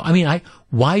 No, I mean,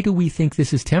 why do we think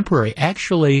this is temporary?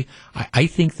 Actually, I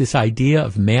think this idea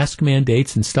of mask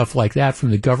mandates and stuff like that from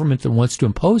the government that wants to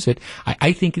impose it,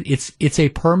 I think it's a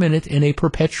permanent and a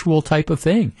perpetual type of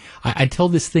thing. Until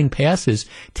this thing passes,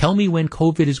 tell me when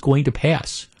COVID is going to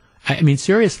pass. I mean,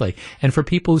 seriously. And for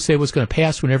people who say it's going to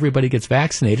pass when everybody gets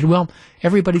vaccinated, well,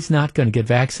 everybody's not going to get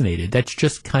vaccinated. That's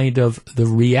just kind of the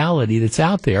reality that's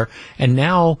out there. And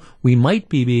now we might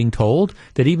be being told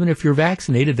that even if you're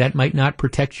vaccinated, that might not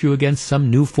protect you against some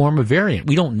new form of variant.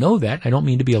 We don't know that. I don't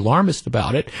mean to be alarmist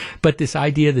about it. But this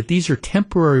idea that these are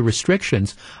temporary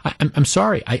restrictions, I'm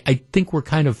sorry. I think we're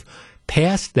kind of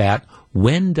past that.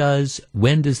 When does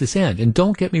this end? And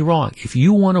don't get me wrong. If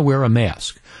you want to wear a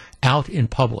mask out in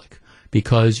public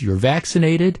because you're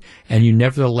vaccinated and you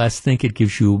nevertheless think it's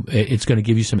going to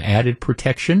give you some added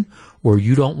protection, or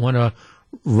you don't want to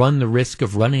run the risk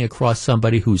of running across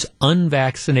somebody who's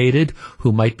unvaccinated,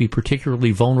 who might be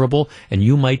particularly vulnerable, and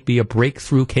you might be a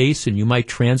breakthrough case and you might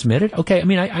transmit it. Okay, I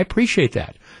mean, I appreciate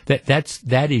that.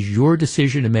 That is your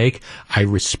decision to make. I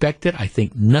respect it. I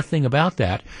think nothing about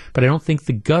that. But I don't think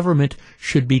the government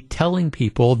should be telling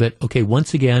people that, okay,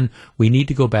 once again, we need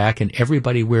to go back and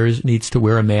everybody needs to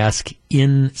wear a mask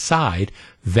inside,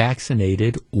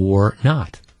 vaccinated or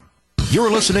not.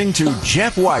 You're listening to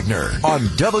Jeff Wagner on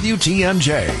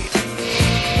WTMJ.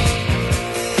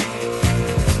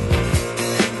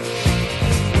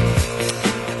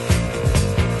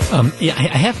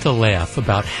 I have to laugh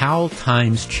about how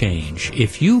times change.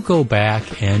 If you go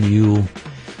back and you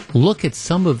look at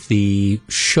some of the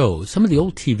shows, some of the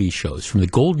old TV shows from the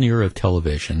golden era of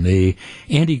television, the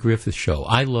Andy Griffith Show,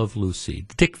 I Love Lucy,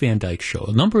 the Dick Van Dyke Show,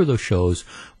 a number of those shows,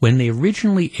 when they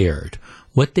originally aired,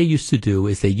 what they used to do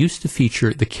is they used to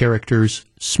feature the characters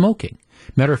smoking.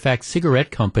 Matter of fact, cigarette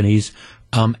companies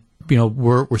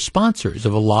were sponsors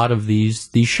of a lot of these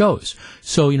shows.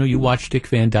 So, you watch Dick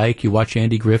Van Dyke, you watch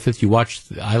Andy Griffith, you watch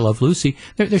I Love Lucy,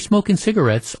 they're smoking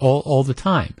cigarettes all the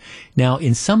time. Now,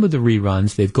 in some of the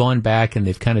reruns, they've gone back and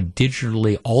they've kind of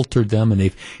digitally altered them and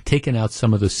they've taken out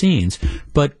some of the scenes.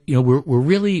 But,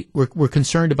 we're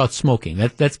concerned about smoking.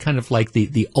 That's kind of like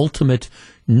the ultimate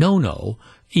no-no,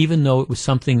 even though it was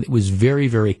something that was very,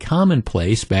 very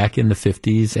commonplace back in the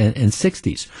 50s and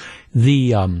 60s.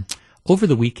 Over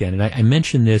the weekend, and I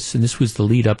mentioned this, and this was the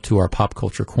lead up to our Pop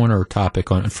Culture Corner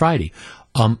topic on Friday.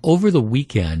 Over the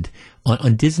weekend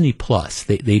on Disney Plus,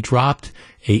 they dropped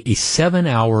a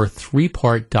 7-hour,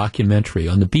 3-part documentary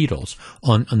on the Beatles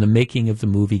on the making of the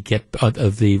movie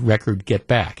of the record Get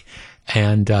Back.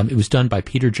 And it was done by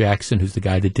Peter Jackson, who's the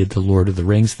guy that did the Lord of the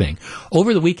Rings thing.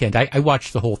 Over the weekend, I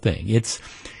watched the whole thing.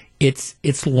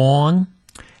 It's long.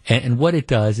 And what it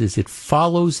does is it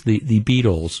follows the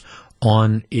Beatles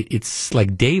on, it's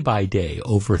like day by day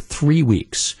over 3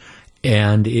 weeks.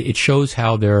 And it shows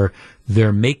how they're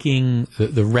making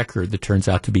the record that turns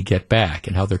out to be Get Back,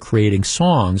 and how they're creating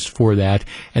songs for that,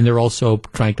 and they're also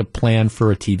trying to plan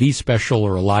for a TV special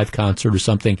or a live concert or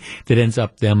something that ends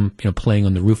up them playing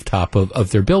on the rooftop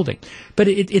of their building. But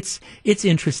it's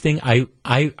interesting.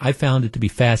 I found it to be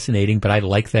fascinating, but I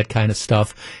like that kind of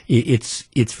stuff.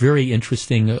 It's very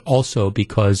interesting also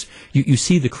because you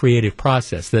see the creative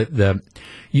process.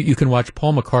 You can watch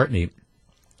Paul McCartney.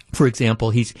 For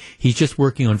example, he's just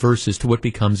working on verses to what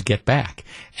becomes Get Back.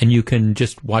 And you can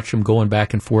just watch them going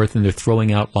back and forth, and they're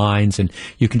throwing out lines, and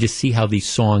you can just see how these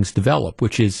songs develop,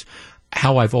 which is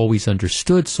how I've always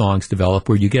understood songs develop,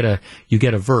 where you get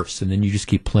a verse, and then you just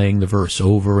keep playing the verse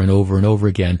over and over and over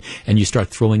again, and you start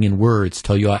throwing in words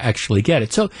till you actually get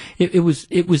it. So it was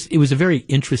a very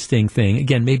interesting thing.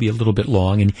 Again, maybe a little bit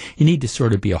long, and you need to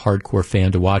sort of be a hardcore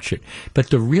fan to watch it. But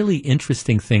the really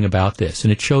interesting thing about this,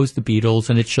 and it shows the Beatles,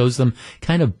 and it shows them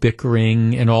kind of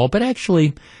bickering and all, but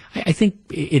actually, I think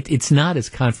it's not as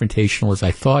confrontational as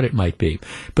I thought it might be.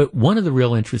 But one of the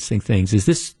real interesting things is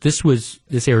this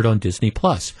aired on Disney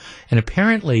Plus, and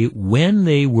apparently when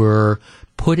they were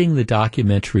putting the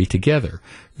documentary together,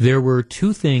 there were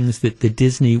two things that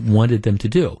Disney wanted them to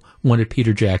do, wanted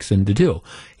Peter Jackson to do.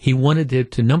 He wanted it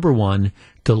to, number one,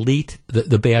 delete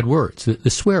the bad words, the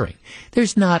swearing.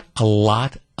 There's not a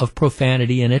lot of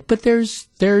profanity in it, but there's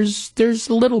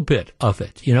a little bit of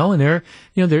it, and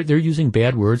they're using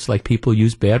bad words like people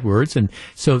use bad words. And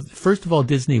so first of all,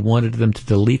 Disney wanted them to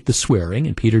delete the swearing,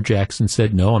 and Peter Jackson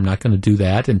said, no, I'm not going to do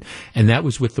that. And that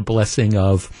was with the blessing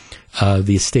of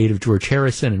the estate of George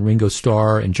Harrison and Ringo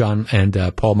Starr and John and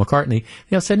Paul McCartney.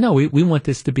 They all said, no, we want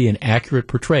this to be an accurate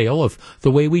portrayal of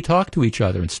the way we talk to each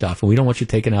other and stuff, and we don't want you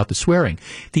taking out the swearing.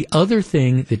 The other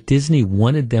thing that Disney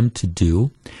wanted them to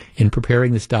do in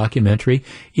preparing this documentary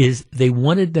is they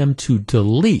wanted them to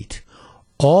delete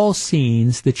all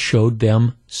scenes that showed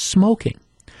them smoking.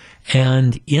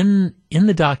 And in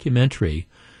the documentary,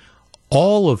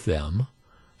 all of them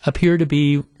appear to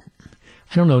be,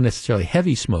 I don't know necessarily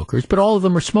heavy smokers, but all of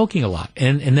them are smoking a lot.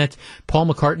 And that's Paul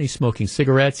McCartney smoking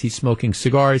cigarettes. He's smoking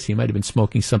cigars. He might have been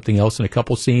smoking something else in a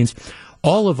couple scenes.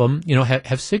 All of them,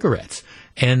 have cigarettes.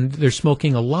 And they're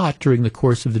smoking a lot during the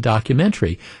course of the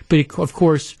documentary. But of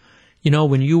course,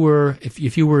 when you were,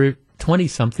 if you were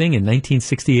 20-something in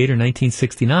 1968 or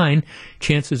 1969,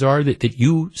 chances are that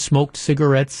you smoked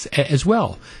cigarettes as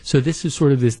well. So this is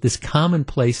sort of this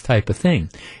commonplace type of thing.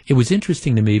 It was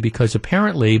interesting to me because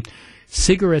apparently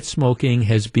cigarette smoking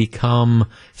has become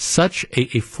such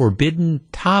a forbidden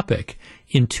topic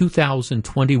in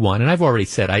 2021, and I've already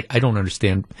said I don't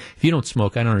understand. If you don't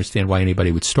smoke, I don't understand why anybody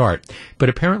would start. But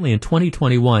apparently in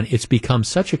 2021, it's become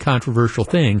such a controversial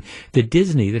thing that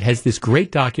Disney, that has this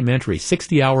great documentary,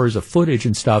 60 hours of footage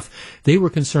and stuff, they were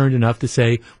concerned enough to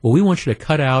say, well, we want you to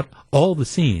cut out all the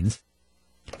scenes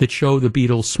that show the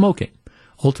Beatles smoking.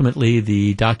 Ultimately,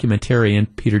 the documentarian,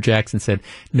 Peter Jackson, said,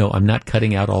 no, I'm not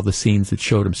cutting out all the scenes that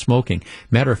showed him smoking.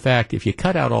 Matter of fact, if you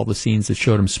cut out all the scenes that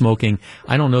showed him smoking,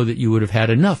 I don't know that you would have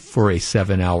had enough for a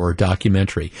 7-hour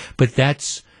documentary. But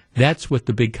that's what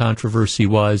the big controversy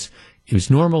was. It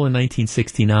was normal in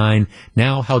 1969.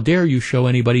 Now, how dare you show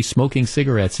anybody smoking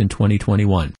cigarettes in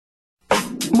 2021?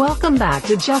 Welcome back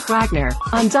to Jeff Wagner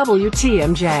on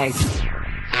WTMJ.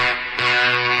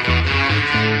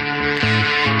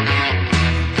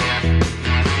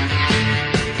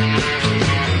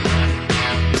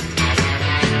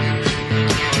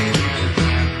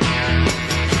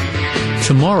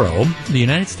 Tomorrow, the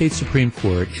United States Supreme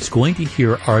Court is going to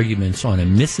hear arguments on a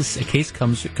case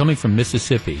coming from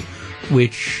Mississippi,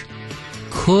 which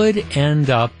could end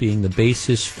up being the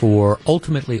basis for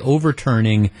ultimately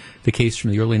overturning the case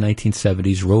from the early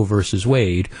 1970s, Roe versus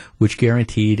Wade, which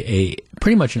guaranteed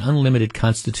pretty much an unlimited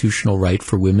constitutional right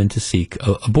for women to seek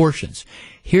abortions.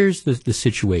 Here's the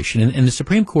situation. And the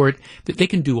Supreme Court, they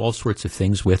can do all sorts of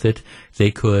things with it.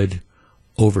 They could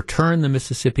overturn the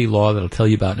Mississippi law that I'll tell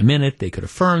you about in a minute. They could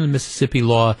affirm the Mississippi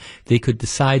law. They could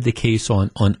decide the case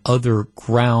on other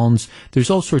grounds. There's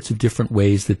all sorts of different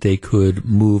ways that they could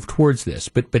move towards this.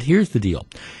 But here's the deal.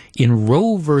 In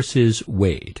Roe versus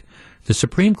Wade, the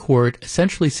Supreme Court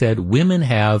essentially said women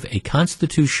have a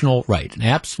constitutional right, an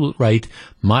absolute right,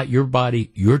 your body,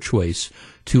 your choice,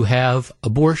 to have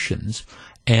abortions.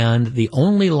 And the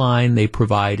only line they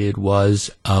provided was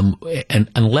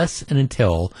unless and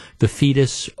until the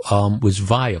fetus was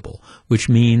viable, which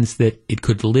means that it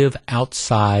could live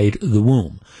outside the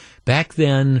womb. Back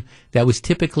then, that was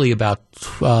typically about,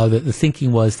 the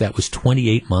thinking was that was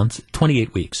 28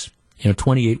 weeks.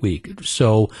 28 weeks.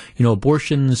 So,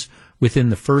 abortions within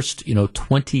the first,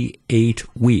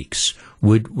 28 weeks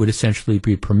would essentially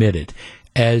be permitted.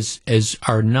 As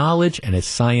our knowledge and as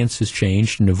science has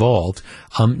changed and evolved,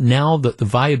 now the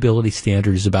viability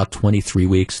standard is about 23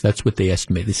 weeks. That's what they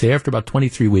estimate. They say after about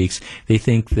 23 weeks, they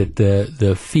think that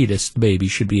the fetus, the baby,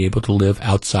 should be able to live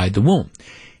outside the womb.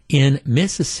 In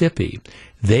Mississippi,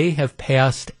 they have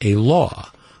passed a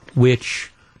law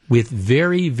which, with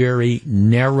very, very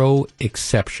narrow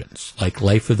exceptions, like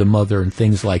life of the mother and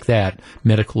things like that,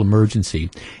 medical emergency,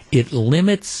 it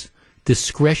limits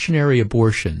discretionary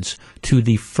abortions to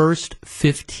the first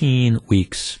 15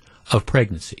 weeks of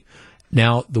pregnancy.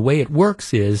 Now, the way it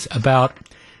works is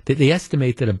they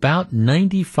estimate that about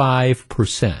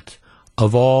 95%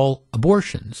 of all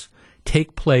abortions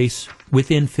take place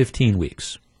within 15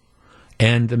 weeks.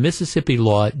 And the Mississippi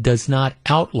law does not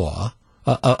outlaw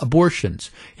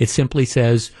abortions. It simply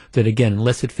says that, again,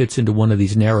 unless it fits into one of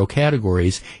these narrow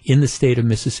categories, in the state of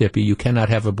Mississippi, you cannot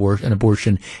have an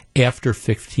abortion after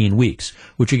 15 weeks,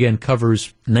 which, again,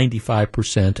 covers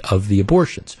 95% of the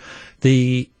abortions.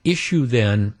 The issue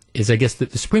then is, I guess,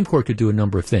 that the Supreme Court could do a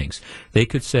number of things. They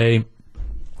could say,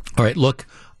 all right, look,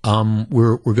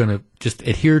 we're going to just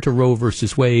adhere to Roe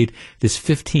versus Wade. This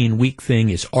 15-week thing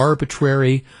is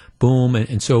arbitrary. Boom,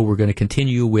 and so we're going to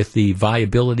continue with the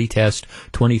viability test,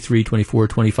 23, 24,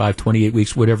 25, 28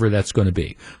 weeks, whatever that's going to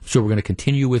be. So we're going to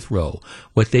continue with Roe.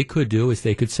 What they could do is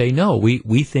they could say, no,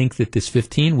 we think that this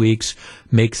 15 weeks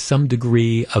makes some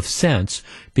degree of sense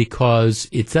because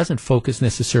it doesn't focus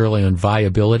necessarily on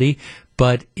viability,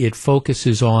 but it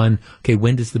focuses on, okay,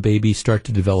 when does the baby start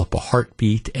to develop a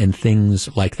heartbeat and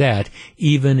things like that,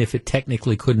 even if it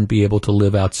technically couldn't be able to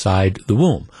live outside the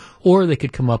womb. Or they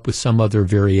could come up with some other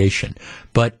variation.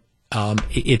 But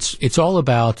it's all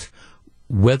about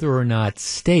whether or not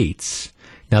states.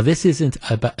 Now, this isn't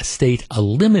about a state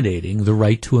eliminating the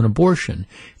right to an abortion.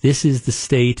 This is the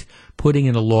state putting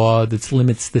in a law that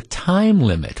limits the time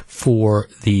limit for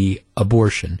the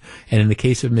abortion. And in the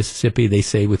case of Mississippi, they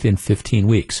say within 15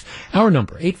 weeks. Our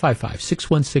number,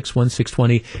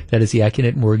 855-616-1620. That is the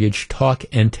Acunet Mortgage talk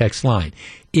and text line.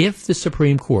 If the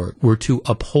Supreme Court were to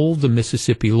uphold the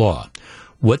Mississippi law,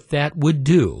 what that would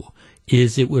do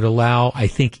is it would allow, I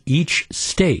think, each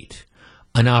state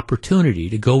an opportunity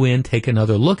to go in, take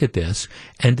another look at this,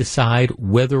 and decide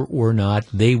whether or not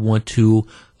they want to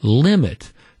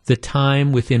limit the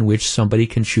time within which somebody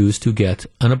can choose to get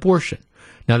an abortion.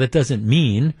 Now, that doesn't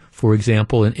mean, for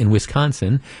example, in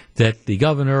Wisconsin, that the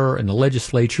governor and the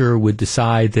legislature would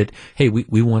decide that, hey,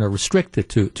 we want to restrict it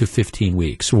to 15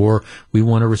 weeks, or we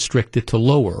want to restrict it to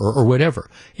lower, or whatever.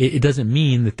 It doesn't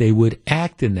mean that they would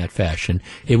act in that fashion.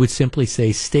 It would simply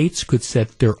say states could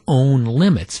set their own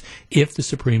limits if the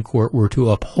Supreme Court were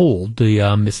to uphold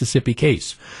the Mississippi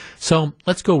case. So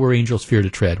let's go where angels fear to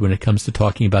tread when it comes to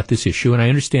talking about this issue. And I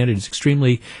understand it is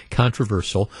extremely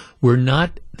controversial.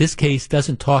 This case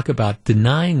doesn't talk about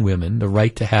denying women the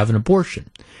right to have an abortion.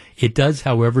 It does,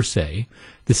 however, say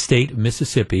the state of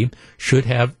Mississippi should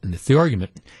have, and it's the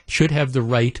argument, should have the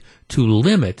right to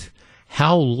limit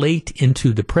how late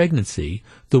into the pregnancy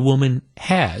the woman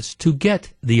has to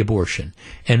get the abortion.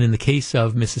 And in the case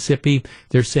of Mississippi,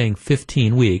 they're saying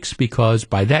 15 weeks because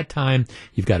by that time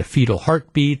you've got a fetal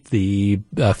heartbeat, the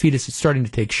fetus is starting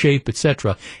to take shape,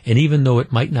 etc. And even though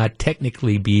it might not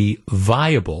technically be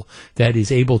viable, that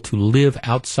is able to live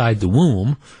outside the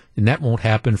womb, and that won't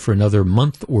happen for another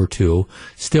month or two,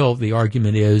 still the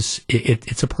argument is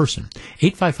it's a person.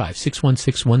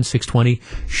 855-616-1620.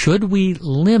 Should we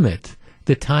limit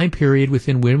the time period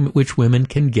within which women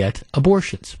can get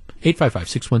abortions?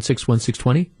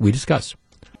 855-616-1620. We discuss.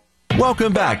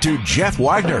 Welcome back to Jeff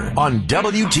Wagner on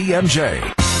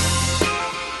WTMJ.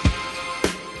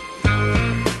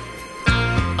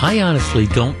 I honestly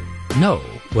don't know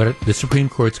what the Supreme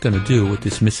Court's going to do with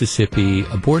this Mississippi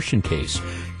abortion case.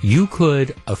 You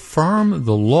could affirm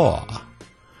the law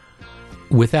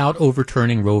without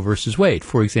overturning Roe versus Wade.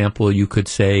 For example, you could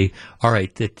say, all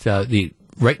right, that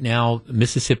right now,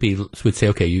 Mississippi would say,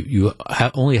 okay, you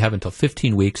only have until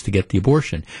 15 weeks to get the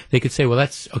abortion. They could say, well,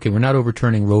 that's okay. We're not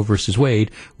overturning Roe versus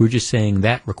Wade. We're just saying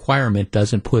that requirement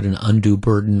doesn't put an undue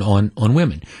burden on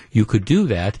women. You could do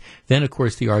that. Then, of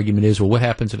course, the argument is, well, what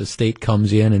happens if a state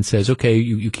comes in and says, okay,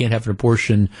 you can't have an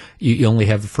abortion. You only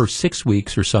have the first 6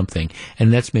 weeks or something.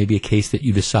 And that's maybe a case that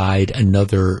you decide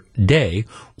another day.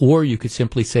 Or you could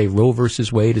simply say Roe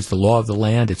versus Wade is the law of the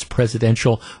land. It's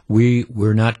presidential.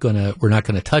 We're not going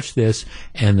to touch this,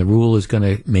 and the rule is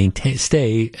going to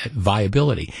stay at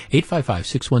viability.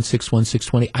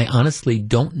 855-616-1620. I honestly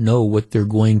don't know what they're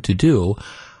going to do.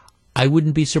 I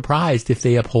wouldn't be surprised if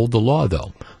they uphold the law,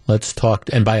 though. let's talk,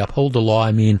 and by uphold the law,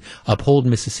 I mean uphold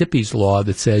Mississippi's law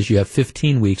that says you have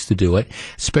 15 weeks to do it,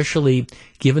 especially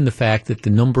given the fact that the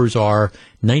numbers are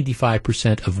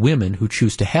 95% of women who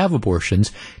choose to have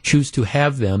abortions choose to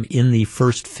have them in the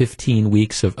first 15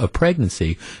 weeks of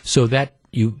pregnancy. So that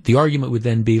the argument would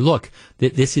then be, look,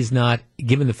 that this is not,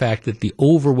 given the fact that the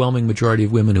overwhelming majority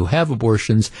of women who have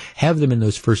abortions have them in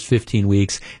those first 15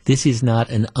 weeks, this is not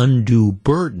an undue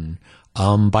burden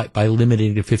by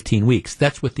limiting it to 15 weeks.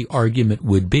 That's what the argument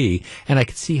would be, and I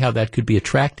could see how that could be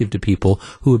attractive to people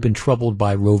who have been troubled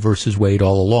by Roe versus Wade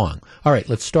all along. All right,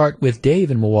 let's start with Dave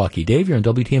in Milwaukee. Dave, you're on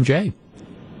WTMJ.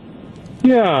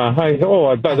 Yeah, hi.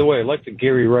 Oh, by the way, I like the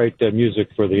Gary Wright music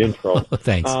for the intro.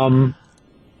 Thanks.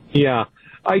 Yeah,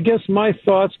 I guess my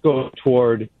thoughts go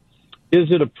toward,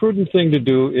 is it a prudent thing to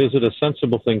do? Is it a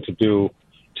sensible thing to do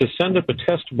to send up a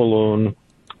test balloon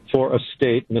for a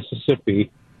state,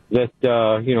 Mississippi, that,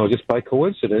 just by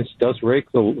coincidence does rank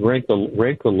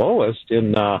the lowest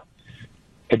in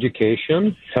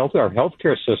education, our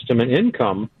healthcare system, and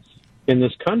income in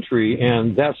this country,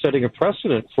 and that's setting a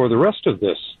precedent for the rest of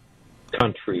this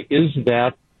country? Is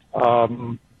that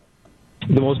the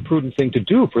most prudent thing to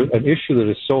do for an issue that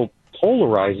is so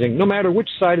polarizing, no matter which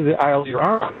side of the aisle you're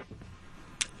on?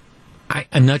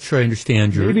 I'm not sure I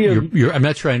understand I'm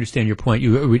not sure I understand your point.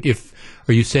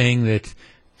 Are you saying that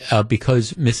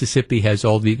because Mississippi has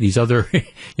all these other,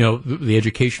 the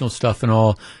educational stuff and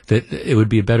all, that it would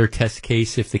be a better test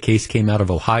case if the case came out of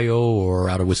Ohio or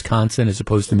out of Wisconsin as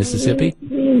opposed to Mississippi?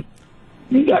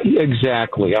 Yeah,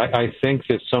 exactly. I think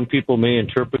that some people may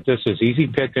interpret this as easy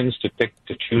pickings to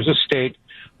choose a state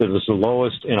that is the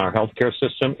lowest in our healthcare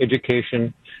system,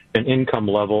 education, and income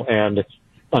level. And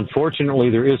unfortunately,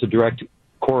 there is a direct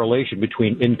correlation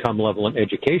between income level and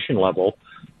education level.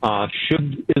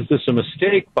 Is this a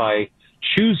mistake by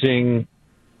choosing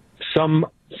some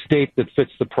state that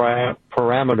fits the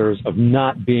parameters of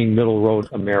not being middle road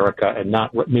America and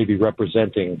not maybe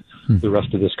representing the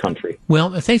rest of this country?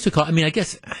 Well, thanks for calling. I mean, I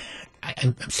guess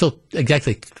I'm still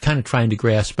exactly kind of trying to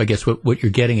grasp, I guess, what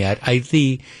you're getting at.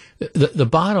 The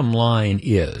bottom line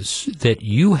is that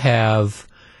you have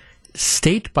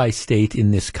state by state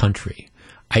in this country.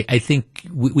 I think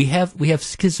we have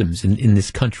schisms in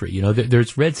this country.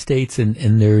 There's red states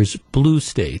and there's blue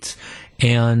states,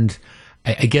 and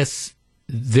I guess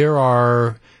there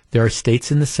are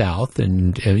states in the South,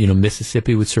 and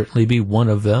Mississippi would certainly be one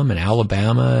of them, and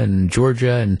Alabama and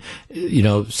Georgia and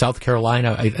South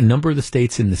Carolina, a number of the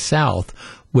states in the South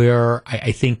where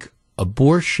I think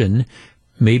abortion,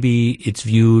 maybe it's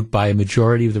viewed by a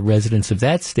majority of the residents of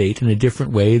that state in a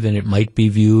different way than it might be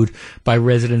viewed by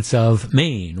residents of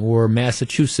Maine or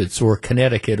Massachusetts or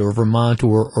Connecticut or Vermont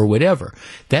or whatever.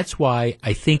 That's why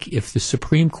I think if the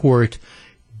Supreme Court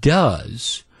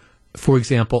does, for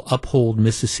example, uphold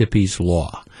Mississippi's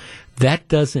law, that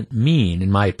doesn't mean, in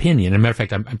my opinion, as a matter of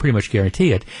fact, I'm pretty much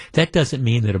guarantee it, that doesn't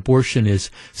mean that abortion is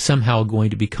somehow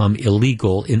going to become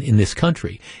illegal in this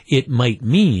country. It might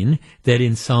mean that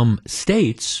in some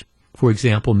states, for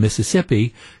example,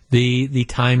 Mississippi, the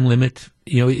time limit,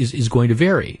 is going to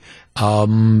vary.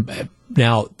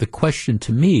 Now, the question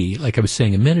to me, like I was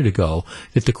saying a minute ago,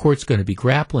 that the court's going to be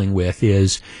grappling with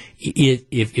is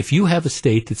if you have a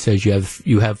state that says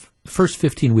you have the first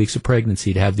 15 weeks of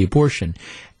pregnancy to have the abortion,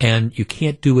 and you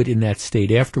can't do it in that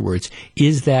state afterwards,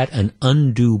 is that an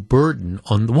undue burden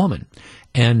on the woman?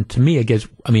 And to me,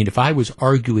 if I was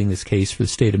arguing this case for the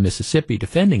state of Mississippi,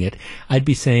 defending it, I'd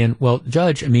be saying, well,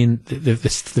 Judge,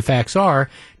 the facts are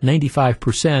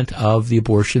 95% of the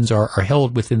abortions are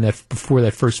held before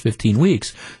that first 15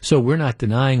 weeks. So we're not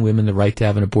denying women the right to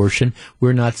have an abortion.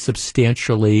 We're not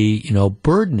substantially,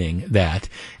 burdening that.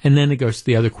 And then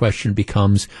the other question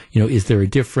becomes, is there a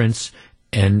difference?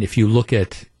 And if you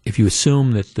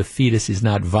assume that the fetus is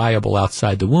not viable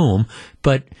outside the womb,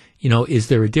 but is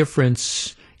there a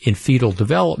difference in fetal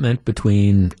development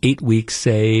between 8 weeks,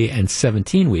 say, and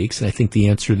 17 weeks? And I think the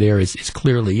answer there is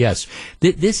clearly yes.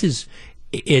 This has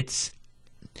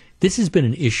been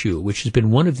an issue, which has been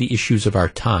one of the issues of our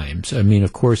times.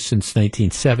 Of course, since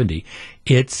 1970,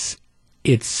 it's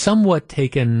somewhat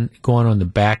gone on the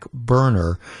back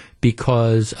burner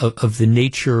because of the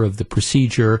nature of the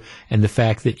procedure and the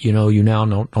fact that, you now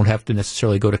don't have to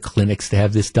necessarily go to clinics to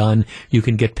have this done. You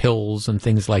can get pills and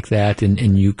things like that,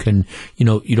 and you can,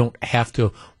 you don't have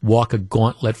to walk a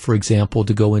gauntlet, for example,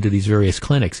 to go into these various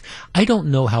clinics. I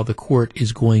don't know how the court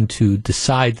is going to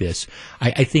decide this.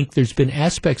 I think there's been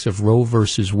aspects of Roe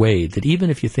versus Wade that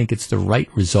even if you think it's the right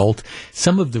result,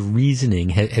 some of the reasoning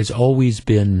has always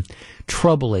been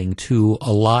troubling to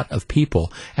a lot of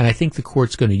people. And I think the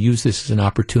court's going to use use this as an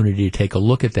opportunity to take a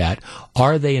look at that.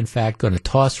 Are they, in fact, going to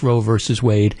toss Roe versus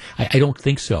Wade? I don't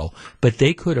think so. But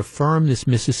they could affirm this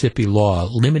Mississippi law,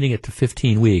 limiting it to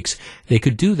 15 weeks. They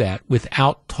could do that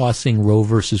without tossing Roe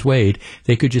versus Wade.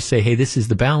 They could just say, hey, this is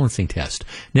the balancing test.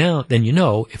 Now, then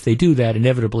if they do that,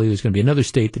 inevitably there's going to be another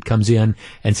state that comes in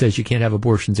and says you can't have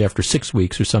abortions after 6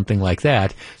 weeks or something like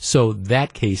that. So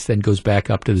that case then goes back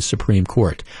up to the Supreme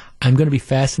Court. I'm going to be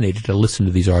fascinated to listen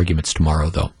to these arguments tomorrow,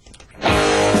 though.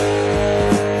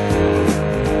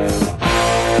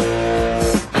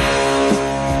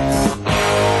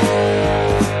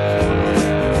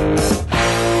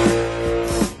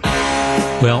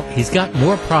 Well, he's got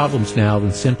more problems now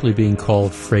than simply being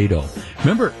called Fredo.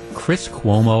 Remember Chris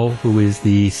Cuomo, who is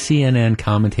the CNN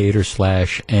commentator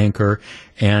 / anchor,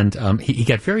 and he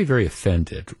got very, very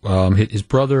offended. His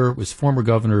brother was former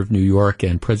governor of New York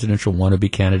and presidential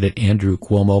wannabe candidate Andrew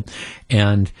Cuomo,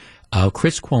 and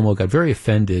Chris Cuomo got very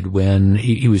offended when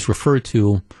he was referred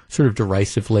to sort of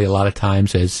derisively a lot of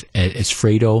times as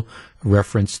Fredo,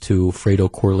 reference to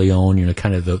Fredo Corleone,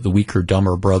 kind of the weaker,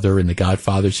 dumber brother in the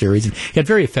Godfather series. And he got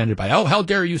very offended by, how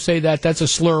dare you say that? That's a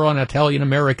slur on Italian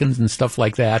Americans and stuff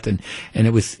like that. And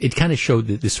it kind of showed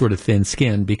this sort of thin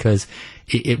skin because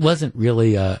it wasn't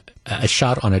really a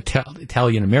shot on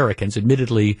Italian Americans.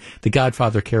 Admittedly, the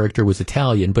Godfather character was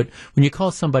Italian, but when you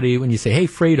call somebody, when you say, hey,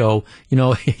 Fredo,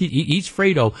 he's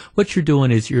Fredo, what you're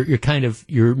doing is you're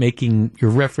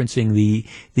referencing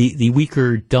the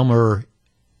weaker, dumber,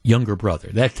 younger brother.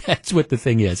 That's what the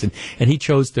thing is. And he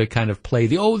chose to kind of play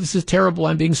this is terrible,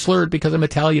 I'm being slurred because I'm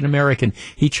Italian American.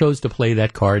 He chose to play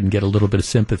that card and get a little bit of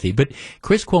sympathy. But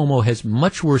Chris Cuomo has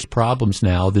much worse problems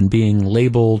now than being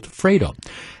labeled Fredo.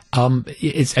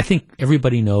 I think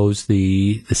everybody knows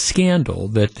the scandal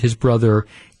that his brother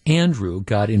Andrew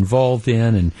got involved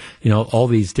in, and all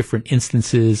these different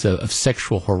instances of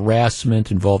sexual harassment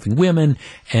involving women,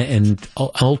 and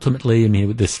ultimately,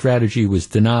 the strategy was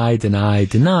deny,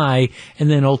 and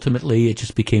then ultimately it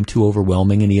just became too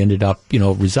overwhelming, and he ended up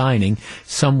resigning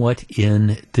somewhat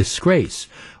in disgrace.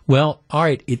 Well, all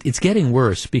right, it's getting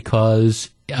worse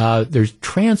because there's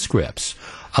transcripts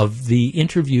of the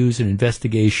interviews and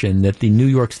investigation that the New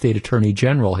York State Attorney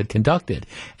General had conducted,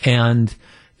 and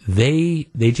they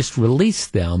just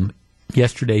released them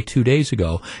yesterday, 2 days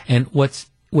ago. And what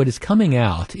is coming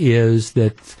out is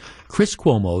that Chris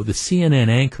Cuomo, the CNN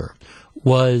anchor,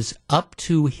 was up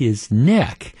to his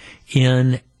neck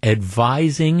in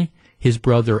advising his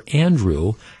brother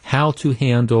Andrew how to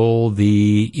handle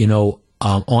the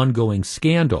ongoing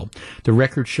scandal. The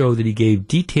records show that he gave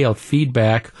detailed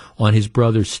feedback on his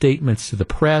brother's statements to the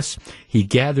press. He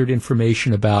gathered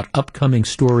information about upcoming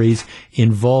stories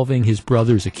involving his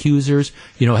brother's accusers.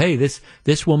 Hey,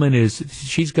 this woman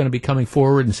she's going to be coming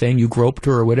forward and saying you groped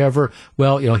her or whatever.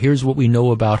 Well, here's what we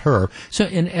know about her. So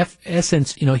in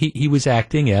essence, he was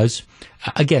acting as,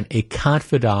 again, a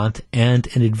confidant and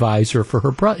an advisor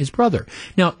for his brother.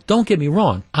 Now, don't get me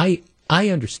wrong. I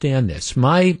understand this.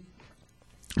 My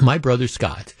brother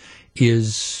Scott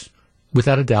is,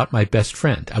 without a doubt, my best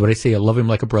friend. Would I say I love him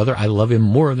like a brother? I love him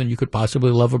more than you could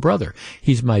possibly love a brother.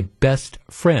 He's my best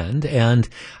friend, and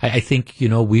I think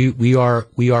we are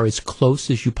as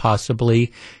close as you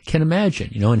possibly can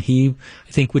imagine. And he,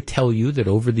 I think, would tell you that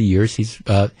over the years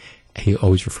he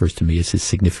always refers to me as his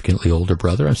significantly older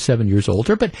brother. I'm 7 years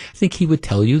older, but I think he would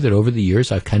tell you that over the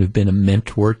years I've kind of been a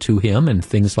mentor to him and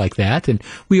things like that, and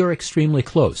we are extremely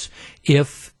close.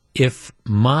 If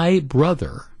my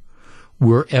brother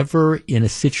were ever in a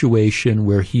situation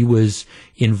where he was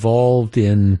involved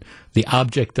in the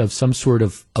object of some sort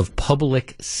of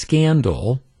public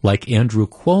scandal, like Andrew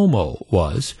Cuomo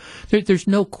was, there's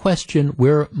no question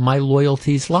where my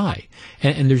loyalties lie.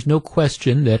 And there's no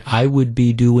question that I would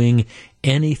be doing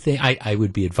anything. I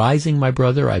would be advising my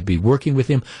brother. I'd be working with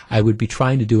him. I would be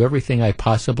trying to do everything I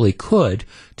possibly could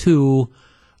to,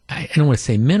 I don't want to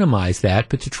say minimize that,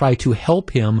 but to try to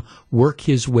help him work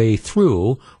his way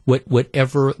through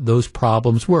whatever those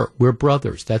problems were. We're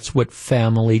brothers. That's what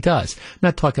family does. I'm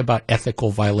not talking about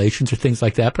ethical violations or things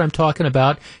like that, but I'm talking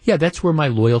about, that's where my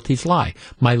loyalties lie.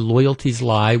 My loyalties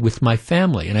lie with my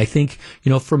family. And I think,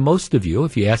 for most of you,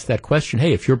 if you ask that question,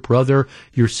 hey, if your brother,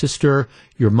 your sister,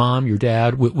 your mom, your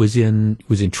dad was in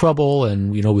trouble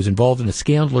and, was involved in a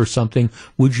scandal or something,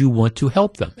 would you want to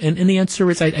help them? And the answer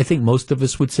is, I think most of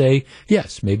us would say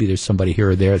yes. Maybe there's somebody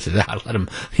here or there that says,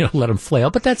 let him flail.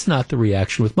 But that's not the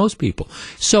reaction with most people.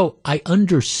 So I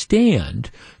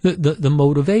understand the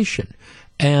motivation.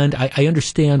 And I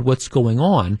understand what's going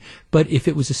on. But if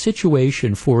it was a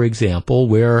situation, for example,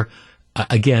 where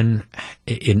again,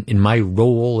 in my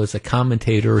role as a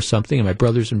commentator or something, and my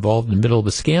brother's involved in the middle of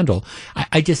a scandal,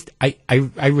 I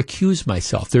recuse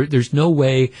myself. There's no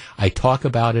way I talk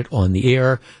about it on the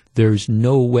air. There's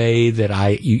no way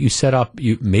that you set up,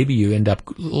 maybe you end up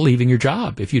leaving your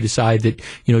job if you decide that,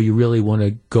 you really want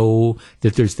to go,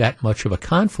 that there's that much of a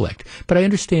conflict. But I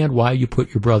understand why you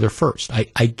put your brother first.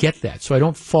 I get that. So I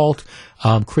don't fault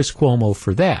Chris Cuomo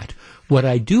for that. What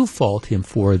I do fault him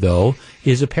for, though,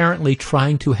 is apparently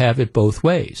trying to have it both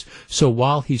ways. So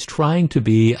while he's trying to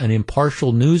be an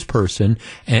impartial news person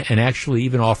and actually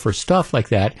even offer stuff like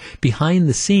that, behind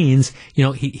the scenes,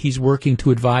 he's working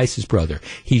to advise his brother.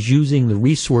 He's using the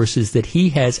resources that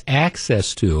he has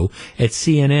access to at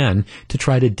CNN to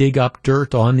try to dig up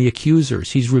dirt on the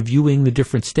accusers. He's reviewing the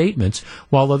different statements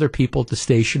while other people at the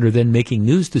station are then making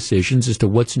news decisions as to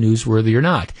what's newsworthy or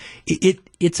not.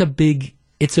 It's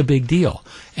a big deal.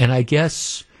 And I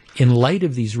guess in light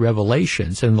of these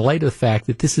revelations and in light of the fact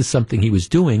that this is something he was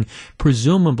doing,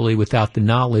 presumably without the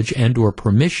knowledge and or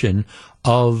permission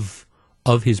of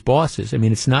his bosses. I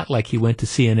mean, it's not like he went to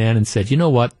CNN and said, you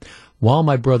know what, while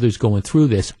my brother's going through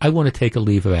this, I want to take a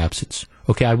leave of absence.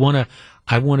 Okay, I want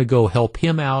to go help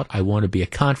him out. I want to be a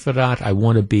confidant. I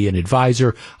want to be an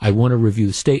advisor. I want to review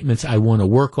the statements. I want to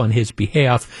work on his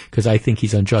behalf because I think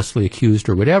he's unjustly accused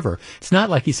or whatever. It's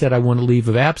not like he said, I want a leave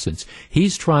of absence.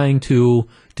 He's trying to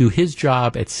do his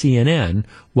job at CNN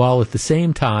while at the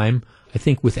same time, I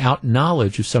think without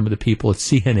knowledge of some of the people at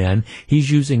CNN,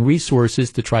 he's using resources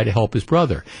to try to help his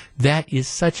brother. That is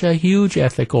such a huge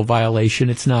ethical violation.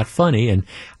 It's not funny. And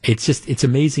it's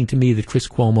amazing to me that Chris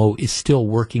Cuomo is still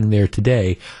working there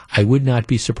today. I would not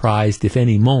be surprised if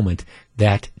any moment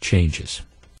that changes.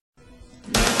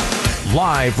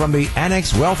 Live from the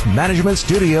Annex Wealth Management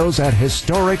Studios at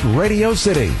historic Radio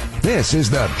City, this is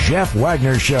the Jeff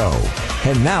Wagner Show.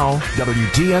 And now,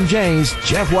 WTMJ's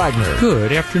Jeff Wagner.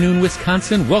 Good afternoon,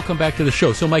 Wisconsin. Welcome back to the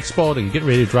show. So, Mike Spalding, you getting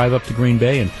ready to drive up to Green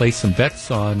Bay and place some bets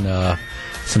on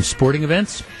some sporting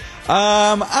events?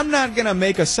 I'm not going to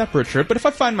make a separate trip, but if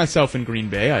I find myself in Green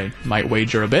Bay, I might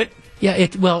wager a bit. Yeah,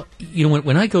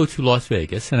 when I go to Las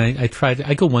Vegas, and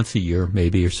I go once a year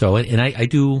maybe or so, and I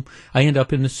end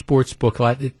up in the sports book a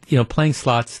lot. Playing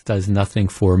slots does nothing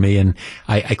for me, and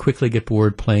I quickly get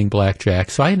bored playing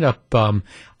blackjack. So I end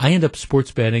up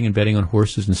sports betting and betting on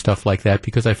horses and stuff like that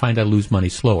because I find I lose money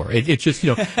slower. It's just,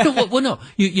 you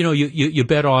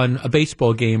bet on a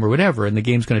baseball game or whatever, and the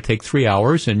game's going to take 3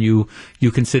 hours, and you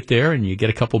can sit there and you get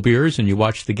a couple beers and you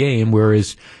watch the game.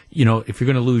 Whereas, if you're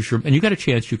going to lose and you got a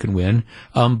chance you can win,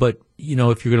 but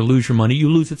if you're going to lose your money, you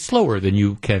lose it slower than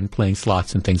you can playing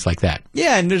slots and things like that.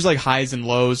 Yeah, and there's like highs and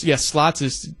lows. Yeah, slots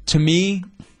is, to me,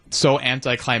 so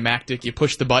anticlimactic. You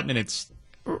push the button and it's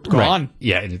gone. Right.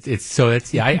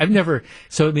 Yeah, I've never.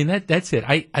 So I mean that's it.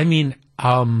 I mean,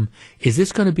 is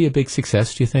this going to be a big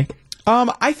success? Do you think?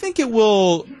 I think it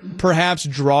will perhaps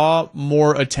draw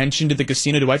more attention to the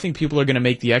casino. Do I think people are going to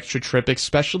make the extra trip,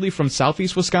 especially from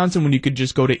Southeast Wisconsin, when you could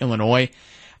just go to Illinois?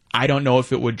 I don't know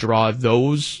if it would draw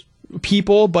those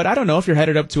people, but I don't know if you're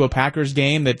headed up to a Packers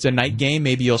game that's a night game,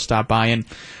 maybe you'll stop by and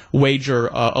wager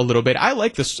a little bit.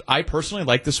 I personally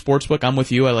like the sportsbook. I'm with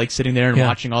you. I like sitting there and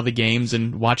watching all the games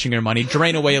and watching your money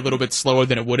drain away a little bit slower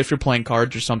than it would if you're playing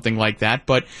cards or something like that.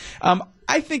 But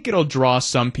I think it'll draw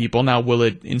some people. Now, will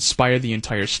it inspire the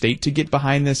entire state to get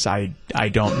behind this? I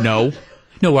don't know.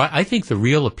 No, I think the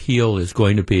real appeal is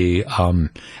going to be,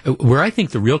 where I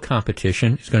think the real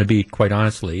competition is going to be, quite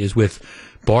honestly, is with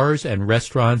bars and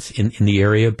restaurants in the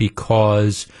area,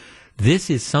 because this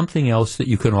is something else that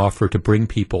you can offer to bring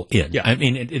people in. Yeah. I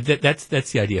mean, that's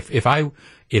the idea.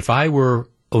 If I were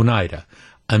Oneida,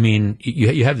 I mean,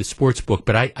 you have the sports book,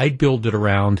 but I'd build it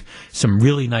around some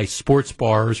really nice sports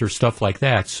bars or stuff like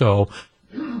that. So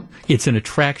it's an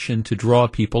attraction to draw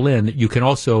people in. You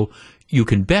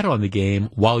can bet on the game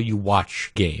while you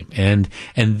watch game. And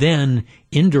then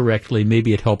indirectly,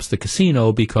 maybe it helps the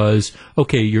casino because,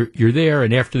 okay, you're there,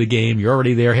 and after the game, you're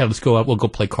already there. Hey, let's go out. We'll go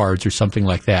play cards or something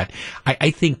like that.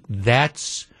 I think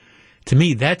to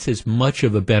me, that's as much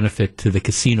of a benefit to the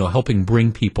casino, helping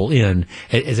bring people in,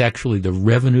 as actually the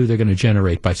revenue they're going to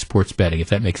generate by sports betting, if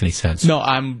that makes any sense. No,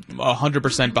 I'm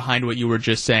 100% behind what you were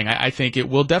just saying. I think it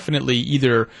will definitely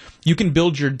either you can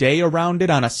build your day around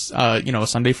it on a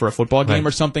Sunday for a football game, right,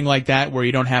 or something like that, where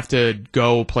you don't have to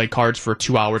go play cards for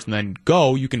 2 hours and then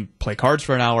go. You can play cards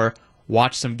for an hour,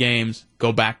 watch some games,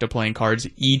 go back to playing cards,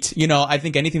 eat. I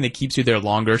think anything that keeps you there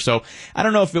longer. So I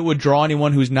don't know if it would draw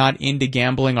anyone who's not into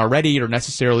gambling already, or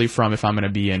necessarily from if I'm going to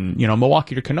be in,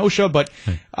 Milwaukee or Kenosha. But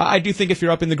I do think if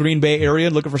you're up in the Green Bay area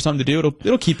looking for something to do,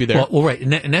 it'll keep you there. Well, right.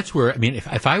 And that's where, I mean,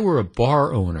 if I were a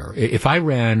bar owner, if I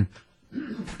ran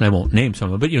and I won't name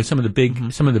some of them, but some of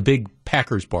the big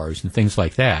Packers bars and things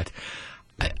like that,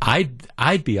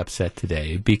 I'd be upset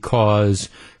today because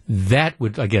that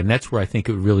would, again, that's where I think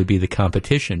it would really be the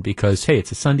competition because, hey,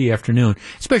 it's a Sunday afternoon,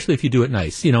 especially if you do it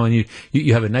nice, and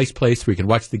you have a nice place where you can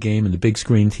watch the game and the big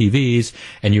screen TVs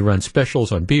and you run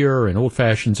specials on beer and old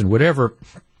fashions and whatever.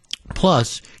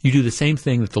 Plus, you do the same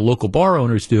thing that the local bar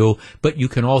owners do, but you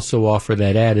can also offer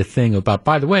that added thing about,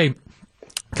 by the way,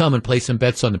 come and play some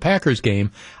bets on the Packers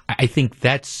game. I think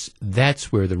that's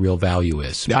where the real value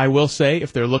is. I will say,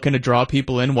 if they're looking to draw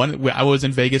people in, I was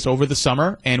in Vegas over the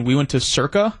summer, and we went to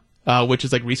Circa, which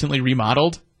is recently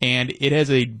remodeled, and it has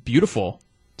a beautiful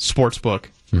sports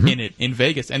book in it in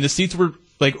Vegas, and the seats were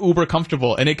uber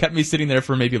comfortable, and it kept me sitting there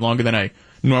for maybe longer than I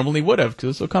normally would have because it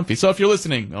was so comfy. So if you're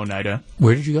listening, Oneida.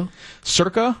 Where did you go?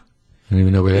 Circa. I don't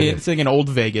even know where that is. It's in old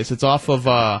Vegas. It's off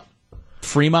of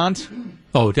Fremont.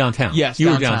 Oh, downtown. Yes, you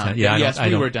downtown. were downtown. Yeah,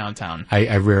 we were downtown.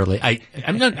 I rarely.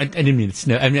 I'm not. I didn't mean to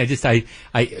snow. I mean,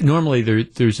 I normally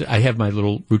there's. I have my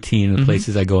little routine of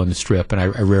places I go on the Strip, and I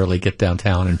rarely get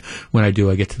downtown. And when I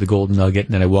do, I get to the Golden Nugget,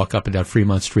 and then I walk up and down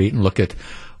Fremont Street and look at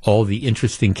all the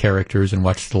interesting characters and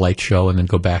watch the light show, and then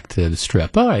go back to the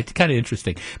Strip. All right, kind of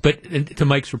interesting. But to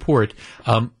Mike's report,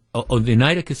 the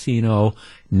Oneida Casino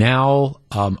now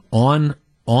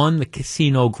on the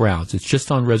casino grounds. It's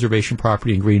just on reservation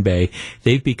property in Green Bay.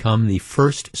 They've become the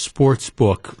first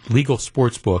legal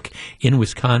sports book in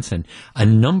Wisconsin. A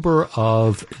number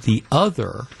of the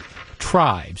other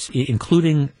tribes,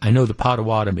 including, I know, the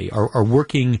Potawatomi, are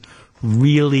working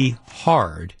really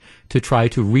hard to try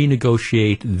to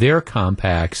renegotiate their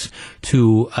compacts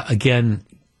to, again,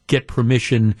 get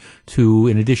permission to,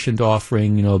 in addition to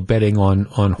offering, betting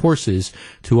on horses,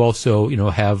 to also,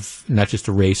 have not just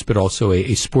a race, but also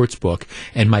a sports book.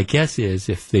 And my guess is,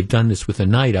 if they've done this with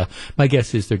Oneida, my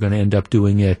guess is they're going to end up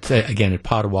doing it, again, at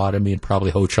Potawatomi and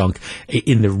probably Ho-Chunk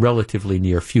in the relatively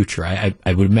near future. I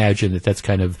would imagine that that's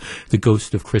kind of the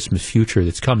ghost of Christmas future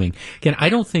that's coming. Again, I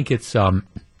don't think it's, I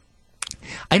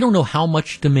don't know how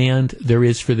much demand there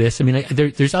is for this. I mean,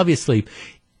 there's obviously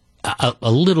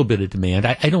a little bit of demand.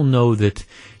 I don't know that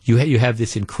you have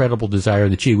this incredible desire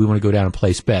that, gee, we want to go down and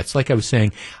place bets. Like I was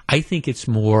saying, I think it's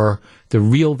more, the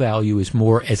real value is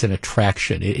more as an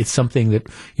attraction. It's something that,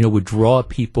 would draw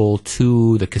people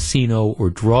to the casino or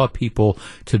draw people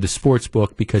to the sports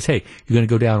book because, hey, you're going to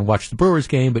go down and watch the Brewers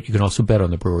game, but you can also bet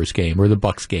on the Brewers game or the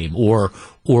Bucks game or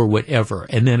whatever.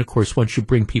 And then, of course, once you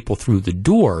bring people through the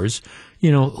doors,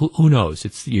 who knows?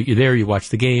 It's you're there, you watch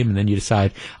the game, and then you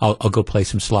decide I'll go play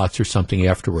some slots or something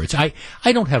afterwards. I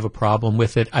don't have a problem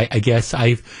with it. I guess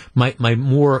my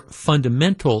more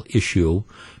fundamental issue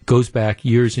goes back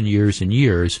years and years and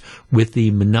years with the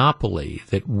monopoly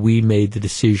that we made the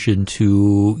decision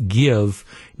to give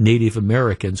Native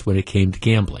Americans when it came to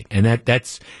gambling, and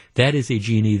that is a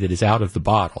genie that is out of the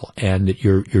bottle, and that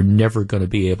you're never going to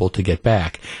be able to get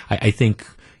back. I think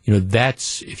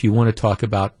that's, if you want to talk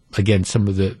about, again, some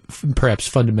of the perhaps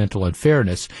fundamental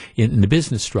unfairness in the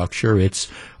business structure, it's,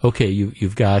 okay,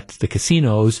 you've got the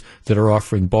casinos that are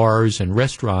offering bars and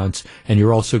restaurants, and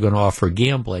you're also going to offer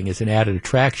gambling as an added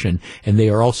attraction, and they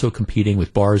are also competing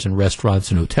with bars and restaurants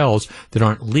and hotels that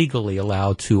aren't legally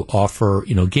allowed to offer,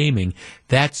 gaming.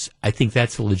 I think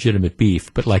that's a legitimate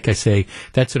beef. But like I say,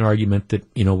 that's an argument that,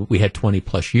 we had 20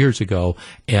 plus years ago,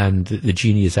 and the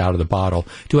genie is out of the bottle.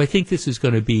 Do I think this is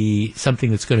going to be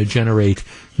something that's going to generate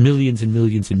millions and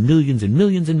millions and millions and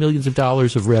millions and millions of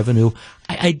dollars of revenue?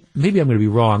 Maybe I'm going to be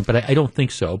wrong, but I don't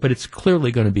think so. But it's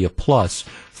clearly going to be a plus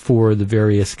for the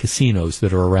various casinos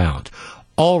that are around.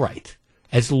 All right.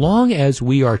 As long as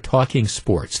we are talking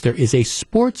sports, there is a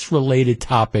sports-related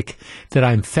topic that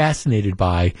I'm fascinated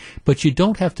by, but you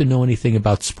don't have to know anything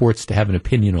about sports to have an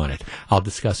opinion on it. I'll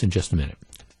discuss in just a minute.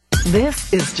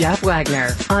 This is Jeff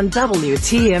Wagner on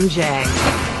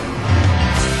WTMJ.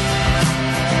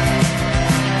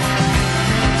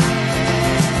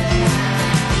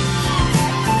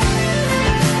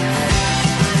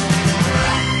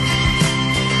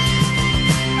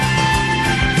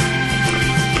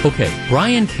 Okay,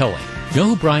 Brian Kelly. You know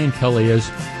who Brian Kelly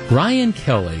is? Brian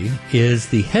Kelly is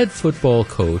the head football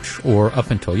coach, or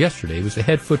up until yesterday, was the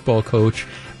head football coach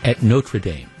at Notre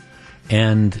Dame.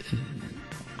 And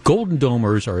Golden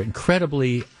Domers are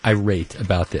incredibly irate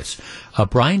about this.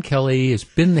 Brian Kelly has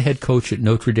been the head coach at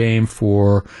Notre Dame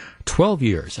for 12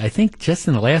 years. I think just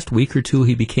in the last week or two,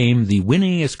 he became the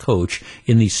winningest coach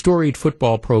in the storied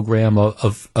football program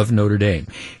of Notre Dame.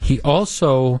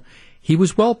 He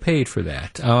was well paid for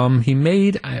that. He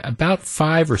made about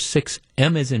 $5 or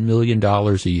 $6 million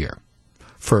a year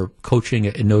for coaching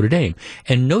at Notre Dame.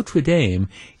 And Notre Dame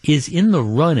is in the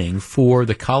running for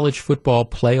the college football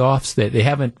playoffs. They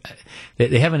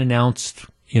haven't announced,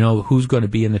 who's going to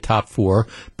be in the top 4.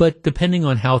 But depending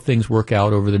on how things work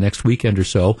out over the next weekend or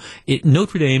so,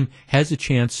 Notre Dame has a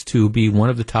chance to be one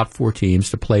of the top 4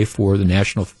 teams to play for the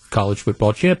National College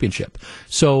Football Championship.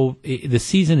 So the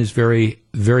season is very,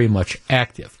 very much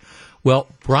active. Well,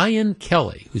 Brian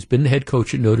Kelly, who's been the head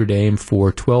coach at Notre Dame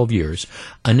for 12 years,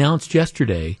 announced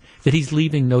yesterday that he's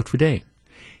leaving Notre Dame.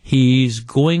 He's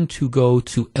going to go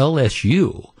to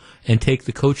LSU and take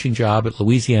the coaching job at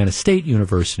Louisiana State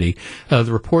University.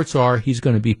 The reports are he's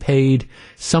going to be paid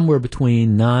somewhere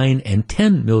between $9 and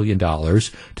 $10 million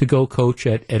to go coach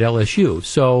at LSU.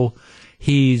 So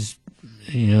he's,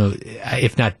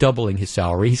 if not doubling his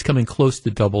salary, he's coming close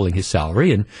to doubling his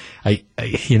salary. And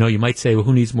you might say, well,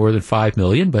 who needs more than $5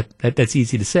 million? But that's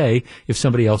easy to say if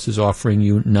somebody else is offering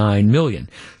you $9 million.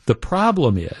 The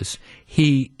problem is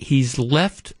he's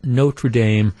left Notre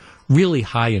Dame really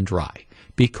high and dry,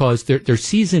 because their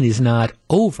season is not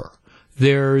over.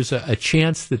 There's a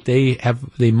chance that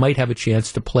they might have a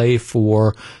chance to play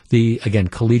for the, again,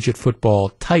 collegiate football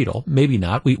title. Maybe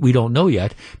not. We don't know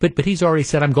yet. But he's already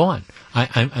said, I'm gone.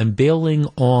 I'm bailing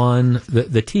on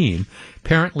the team.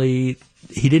 Apparently,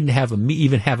 he didn't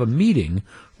even have a meeting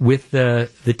with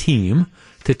the team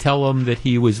to tell them that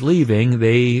he was leaving.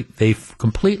 They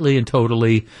completely and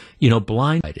totally,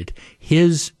 blindsided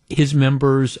his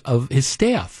members of his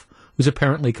staff. Was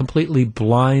apparently completely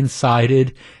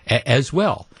blindsided as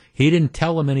well. He didn't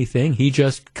tell them anything. He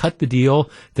just cut the deal.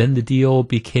 Then the deal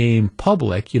became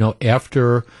public,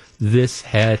 after this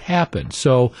had happened.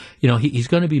 So, he's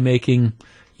going to be making,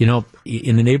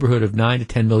 in the neighborhood of $9 to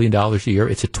 $10 million a year.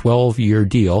 It's a 12-year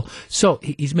deal. So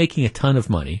he's making a ton of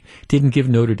money. Didn't give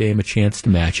Notre Dame a chance to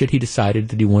match it. He decided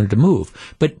that he wanted to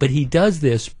move. But he does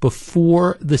this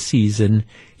before the season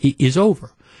is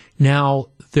over. Now,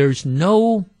 there's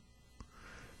no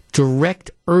direct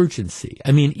urgency.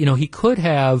 I mean, he could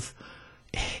have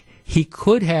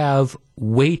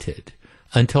waited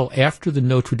until after the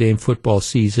Notre Dame football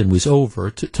season was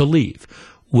over to leave.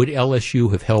 Would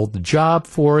LSU have held the job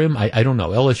for him? I don't know.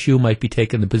 LSU might be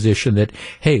taking the position that,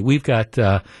 hey, we've got,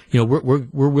 we're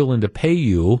willing to pay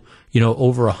you,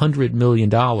 over $100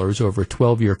 million over a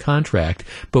 12-year contract,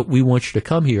 but we want you to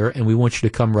come here and we want you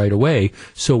to come right away.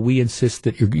 So we insist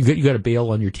that you got to bail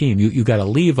on your team. You got to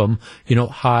leave them,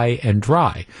 high and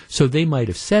dry. So they might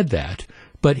have said that,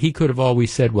 but he could have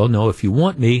always said, well, no, if you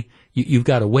want me, you've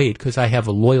got to wait, because I have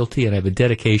a loyalty and I have a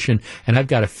dedication, and I've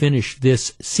got to finish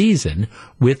this season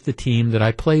with the team that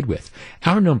I played with.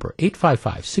 Our number,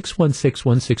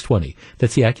 855-616-1620.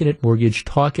 That's the Accunet Mortgage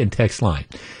talk and text line.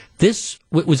 This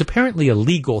was apparently a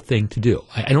legal thing to do.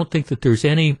 I don't think that there's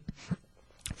anything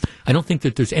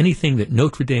that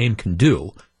Notre Dame can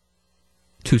do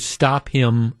to stop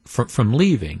him from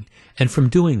leaving and from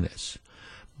doing this.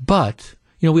 But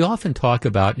we often talk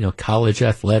about, college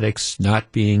athletics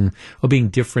not being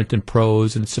different than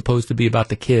pros, and it's supposed to be about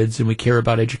the kids, and we care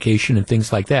about education and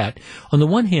things like that. On the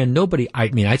one hand,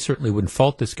 I certainly wouldn't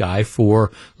fault this guy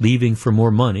for leaving for more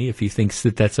money if he thinks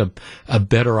that that's a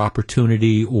better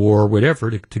opportunity or whatever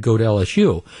to go to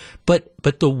LSU.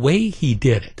 But the way he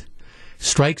did it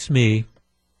strikes me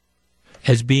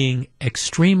as being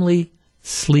extremely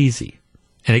sleazy.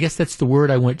 And I guess that's the word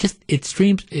I want. Just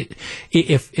extreme.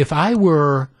 If I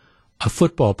were a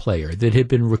football player that had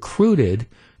been recruited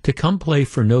to come play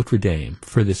for Notre Dame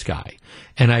for this guy,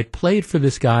 and I'd played for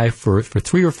this guy for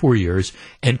 3 or 4 years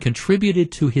and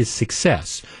contributed to his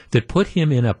success that put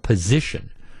him in a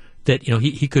position that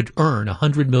he could earn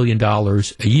 $100 million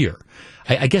a year.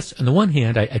 I guess on the one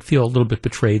hand, I'd feel a little bit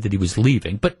betrayed that he was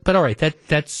leaving, but all right,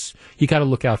 that's you got to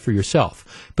look out for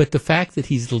yourself. But the fact that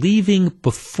he's leaving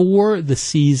before the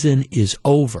season is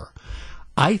over,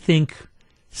 I think,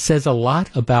 says a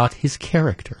lot about his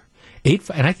character.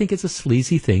 And I think it's a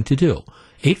sleazy thing to do.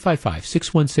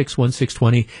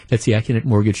 855-616-1620. That's the Accunet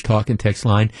Mortgage talk and text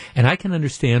line. And I can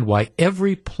understand why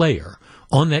every player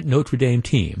on that Notre Dame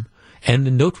team and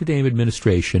the Notre Dame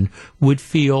administration would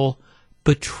feel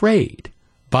betrayed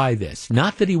by this.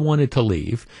 Not that he wanted to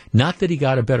leave, not that he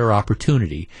got a better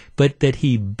opportunity, but that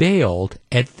he bailed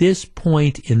at this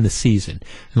point in the season.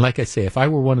 And like I say, if I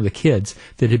were one of the kids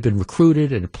that had been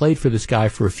recruited and had played for this guy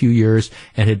for a few years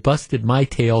and had busted my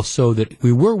tail so that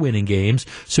we were winning games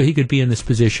so he could be in this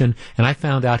position, and I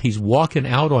found out he's walking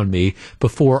out on me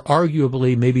before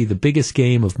arguably maybe the biggest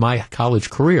game of my college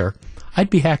career, I'd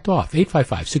be hacked off.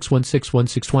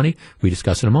 855-616-1620. We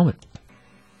discuss in a moment.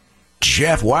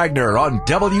 Jeff Wagner on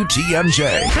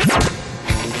WTMJ.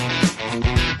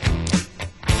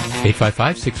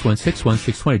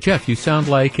 855-616-1620. Jeff, you sound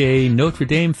like a Notre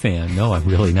Dame fan. No, I'm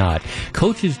really not.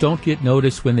 Coaches don't get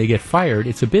noticed when they get fired.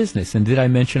 It's a business. And did I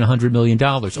mention $100 million?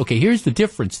 Okay, here's the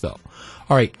difference, though.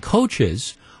 All right,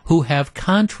 coaches who have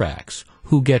contracts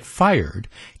who get fired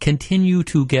continue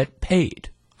to get paid.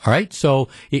 All right, so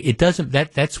it doesn't.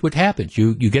 That's what happens.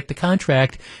 You get the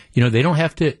contract. You don't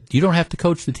have to. You don't have to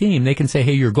coach the team. They can say,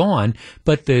 "Hey, you're gone,"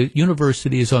 but the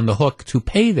university is on the hook to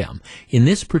pay them. In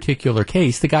this particular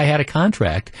case, the guy had a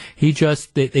contract.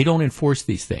 They don't enforce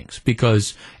these things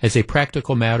because, as a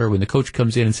practical matter, when the coach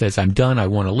comes in and says, "I'm done. I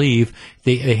want to leave,"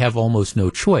 they have almost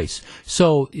no choice.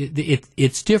 So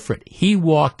it's different. He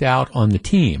walked out on the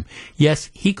team. Yes,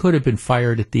 he could have been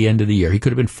fired at the end of the year. He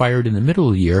could have been fired in the middle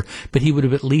of the year, but he would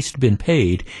have at least been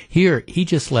paid. Here, he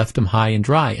just left them high and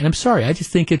dry. And I'm sorry, I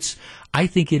think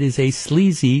it is a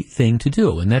sleazy thing to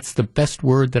do, and that's the best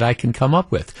word that I can come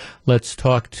up with. Let's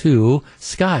talk to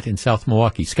Scott in South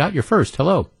Milwaukee. Scott, you're first.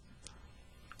 Hello.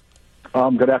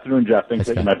 Good afternoon, Jeff. Thanks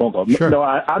for taking my phone call. Sure. No,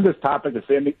 on this topic, the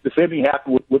same thing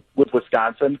happened with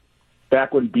Wisconsin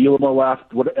back when Bielema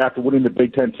left after winning the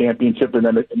Big Ten championship, and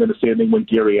then the same thing when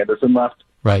Gary Anderson left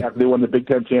after they won the Big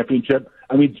Ten championship.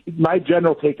 I mean, my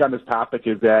general take on this topic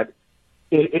is that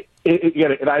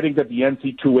and I think that the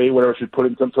NC2A, whatever, should put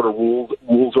in some sort of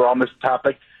rules around this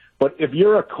topic. But if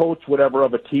you're a coach, whatever,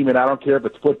 of a team, and I don't care if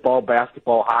it's football,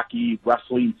 basketball, hockey,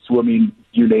 wrestling, swimming,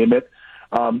 you name it,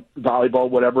 volleyball,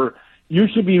 whatever, they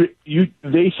should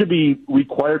be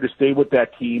required to stay with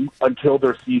that team until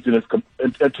their season is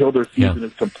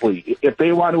is complete. If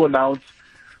they want to announce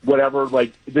whatever,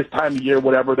 like this time of year,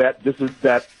 whatever, that this is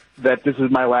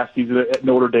my last season at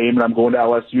Notre Dame and I'm going to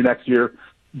LSU next year,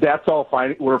 that's all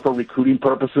fine. Or for recruiting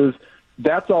purposes,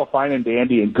 that's all fine and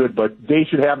dandy and good. But they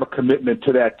should have a commitment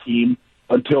to that team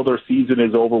until their season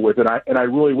is over with. And I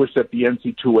really wish that the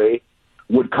NC2A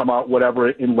would come out, whatever,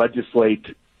 and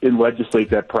legislate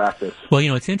that practice. Well,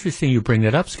 it's interesting you bring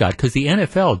that up, Scott, because the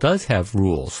NFL does have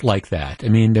rules like that. I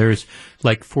mean, there's,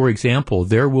 like, for example,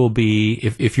 there will be,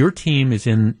 if your team is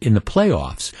in the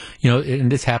playoffs,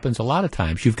 and this happens a lot of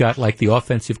times, you've got, like, the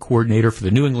offensive coordinator for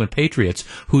the New England Patriots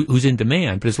who's in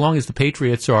demand, but as long as the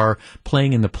Patriots are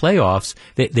playing in the playoffs,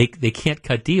 they can't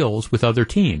cut deals with other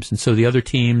teams. And so the other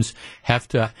teams have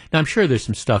to, now I'm sure there's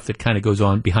some stuff that kind of goes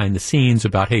on behind the scenes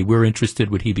about, hey, we're interested,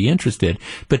 would he be interested?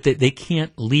 But they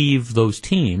can't leave those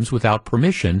teams without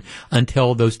permission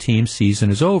until those teams' season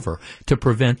is over to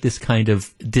prevent this kind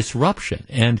of disruption.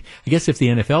 And I guess if the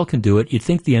NFL can do it, you'd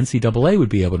think the NCAA would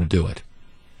be able to do it.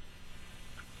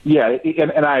 Yeah,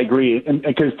 and I agree. And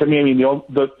because to me, I mean,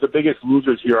 the biggest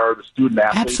losers here are the student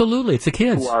athletes. Absolutely, it's the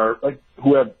kids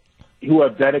who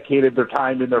have dedicated their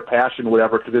time and their passion,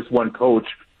 whatever, to this one coach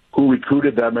who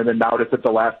recruited them, and then now just at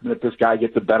the last minute, this guy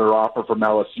gets a better offer from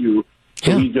LSU,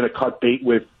 so he's going to cut bait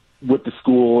with the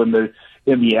school and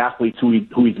the athletes who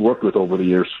he's worked with over the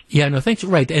years. Yeah, no, thanks.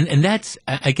 Right, and that's,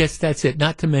 I guess that's it.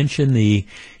 Not to mention the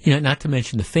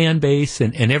fan base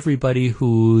and everybody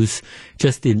who's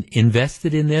just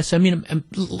invested in this. I mean,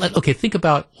 okay, think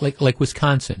about like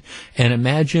Wisconsin, and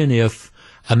imagine if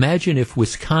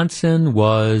Wisconsin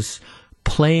was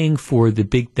playing for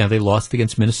the now they lost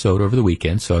against Minnesota over the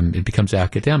weekend, so it becomes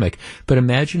academic, but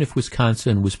imagine if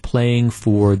Wisconsin was playing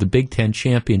for the Big Ten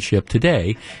championship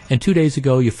today, and 2 days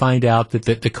ago you find out that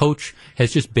the coach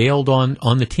has just bailed on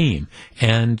the team,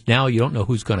 and now you don't know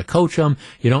who's going to coach them,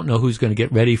 you don't know who's going to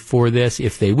get ready for this.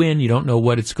 If they win, you don't know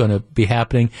what it's going to be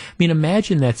happening. I mean,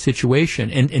 imagine that situation,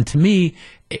 and to me,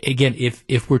 again,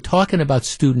 if we're talking about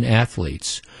student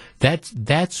athletes,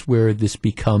 that's where this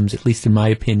becomes, at least in my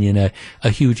opinion, a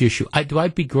huge issue. Do I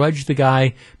begrudge the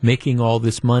guy making all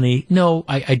this money? No,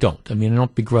 I don't. I mean, I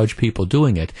don't begrudge people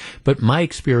doing it. But my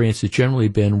experience has generally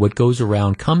been what goes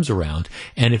around comes around.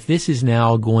 And if this is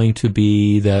now going to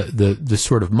be the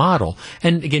sort of model,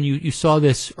 and again, you saw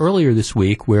this earlier this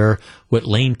week where what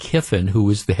Lane Kiffin, who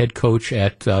was the head coach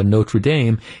at Notre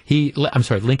Dame,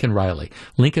 Lincoln Riley,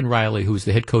 who was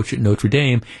the head coach at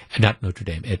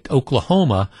at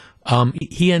Oklahoma,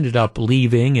 he ended up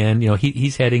leaving, and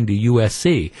he's heading to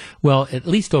USC. Well, at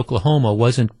least Oklahoma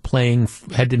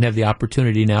didn't have the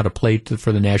opportunity now to play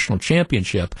for the national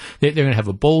championship. They're going to have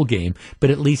a bowl game, but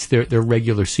at least their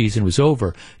regular season was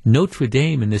over. Notre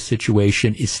Dame in this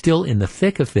situation is still in the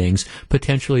thick of things,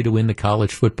 potentially to win the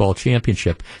college football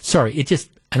championship. Sorry,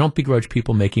 I don't begrudge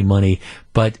people making money,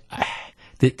 but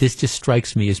this just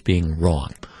strikes me as being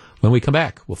wrong. When we come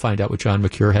back, we'll find out what John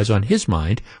McCure has on his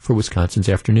mind for Wisconsin's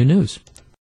Afternoon News.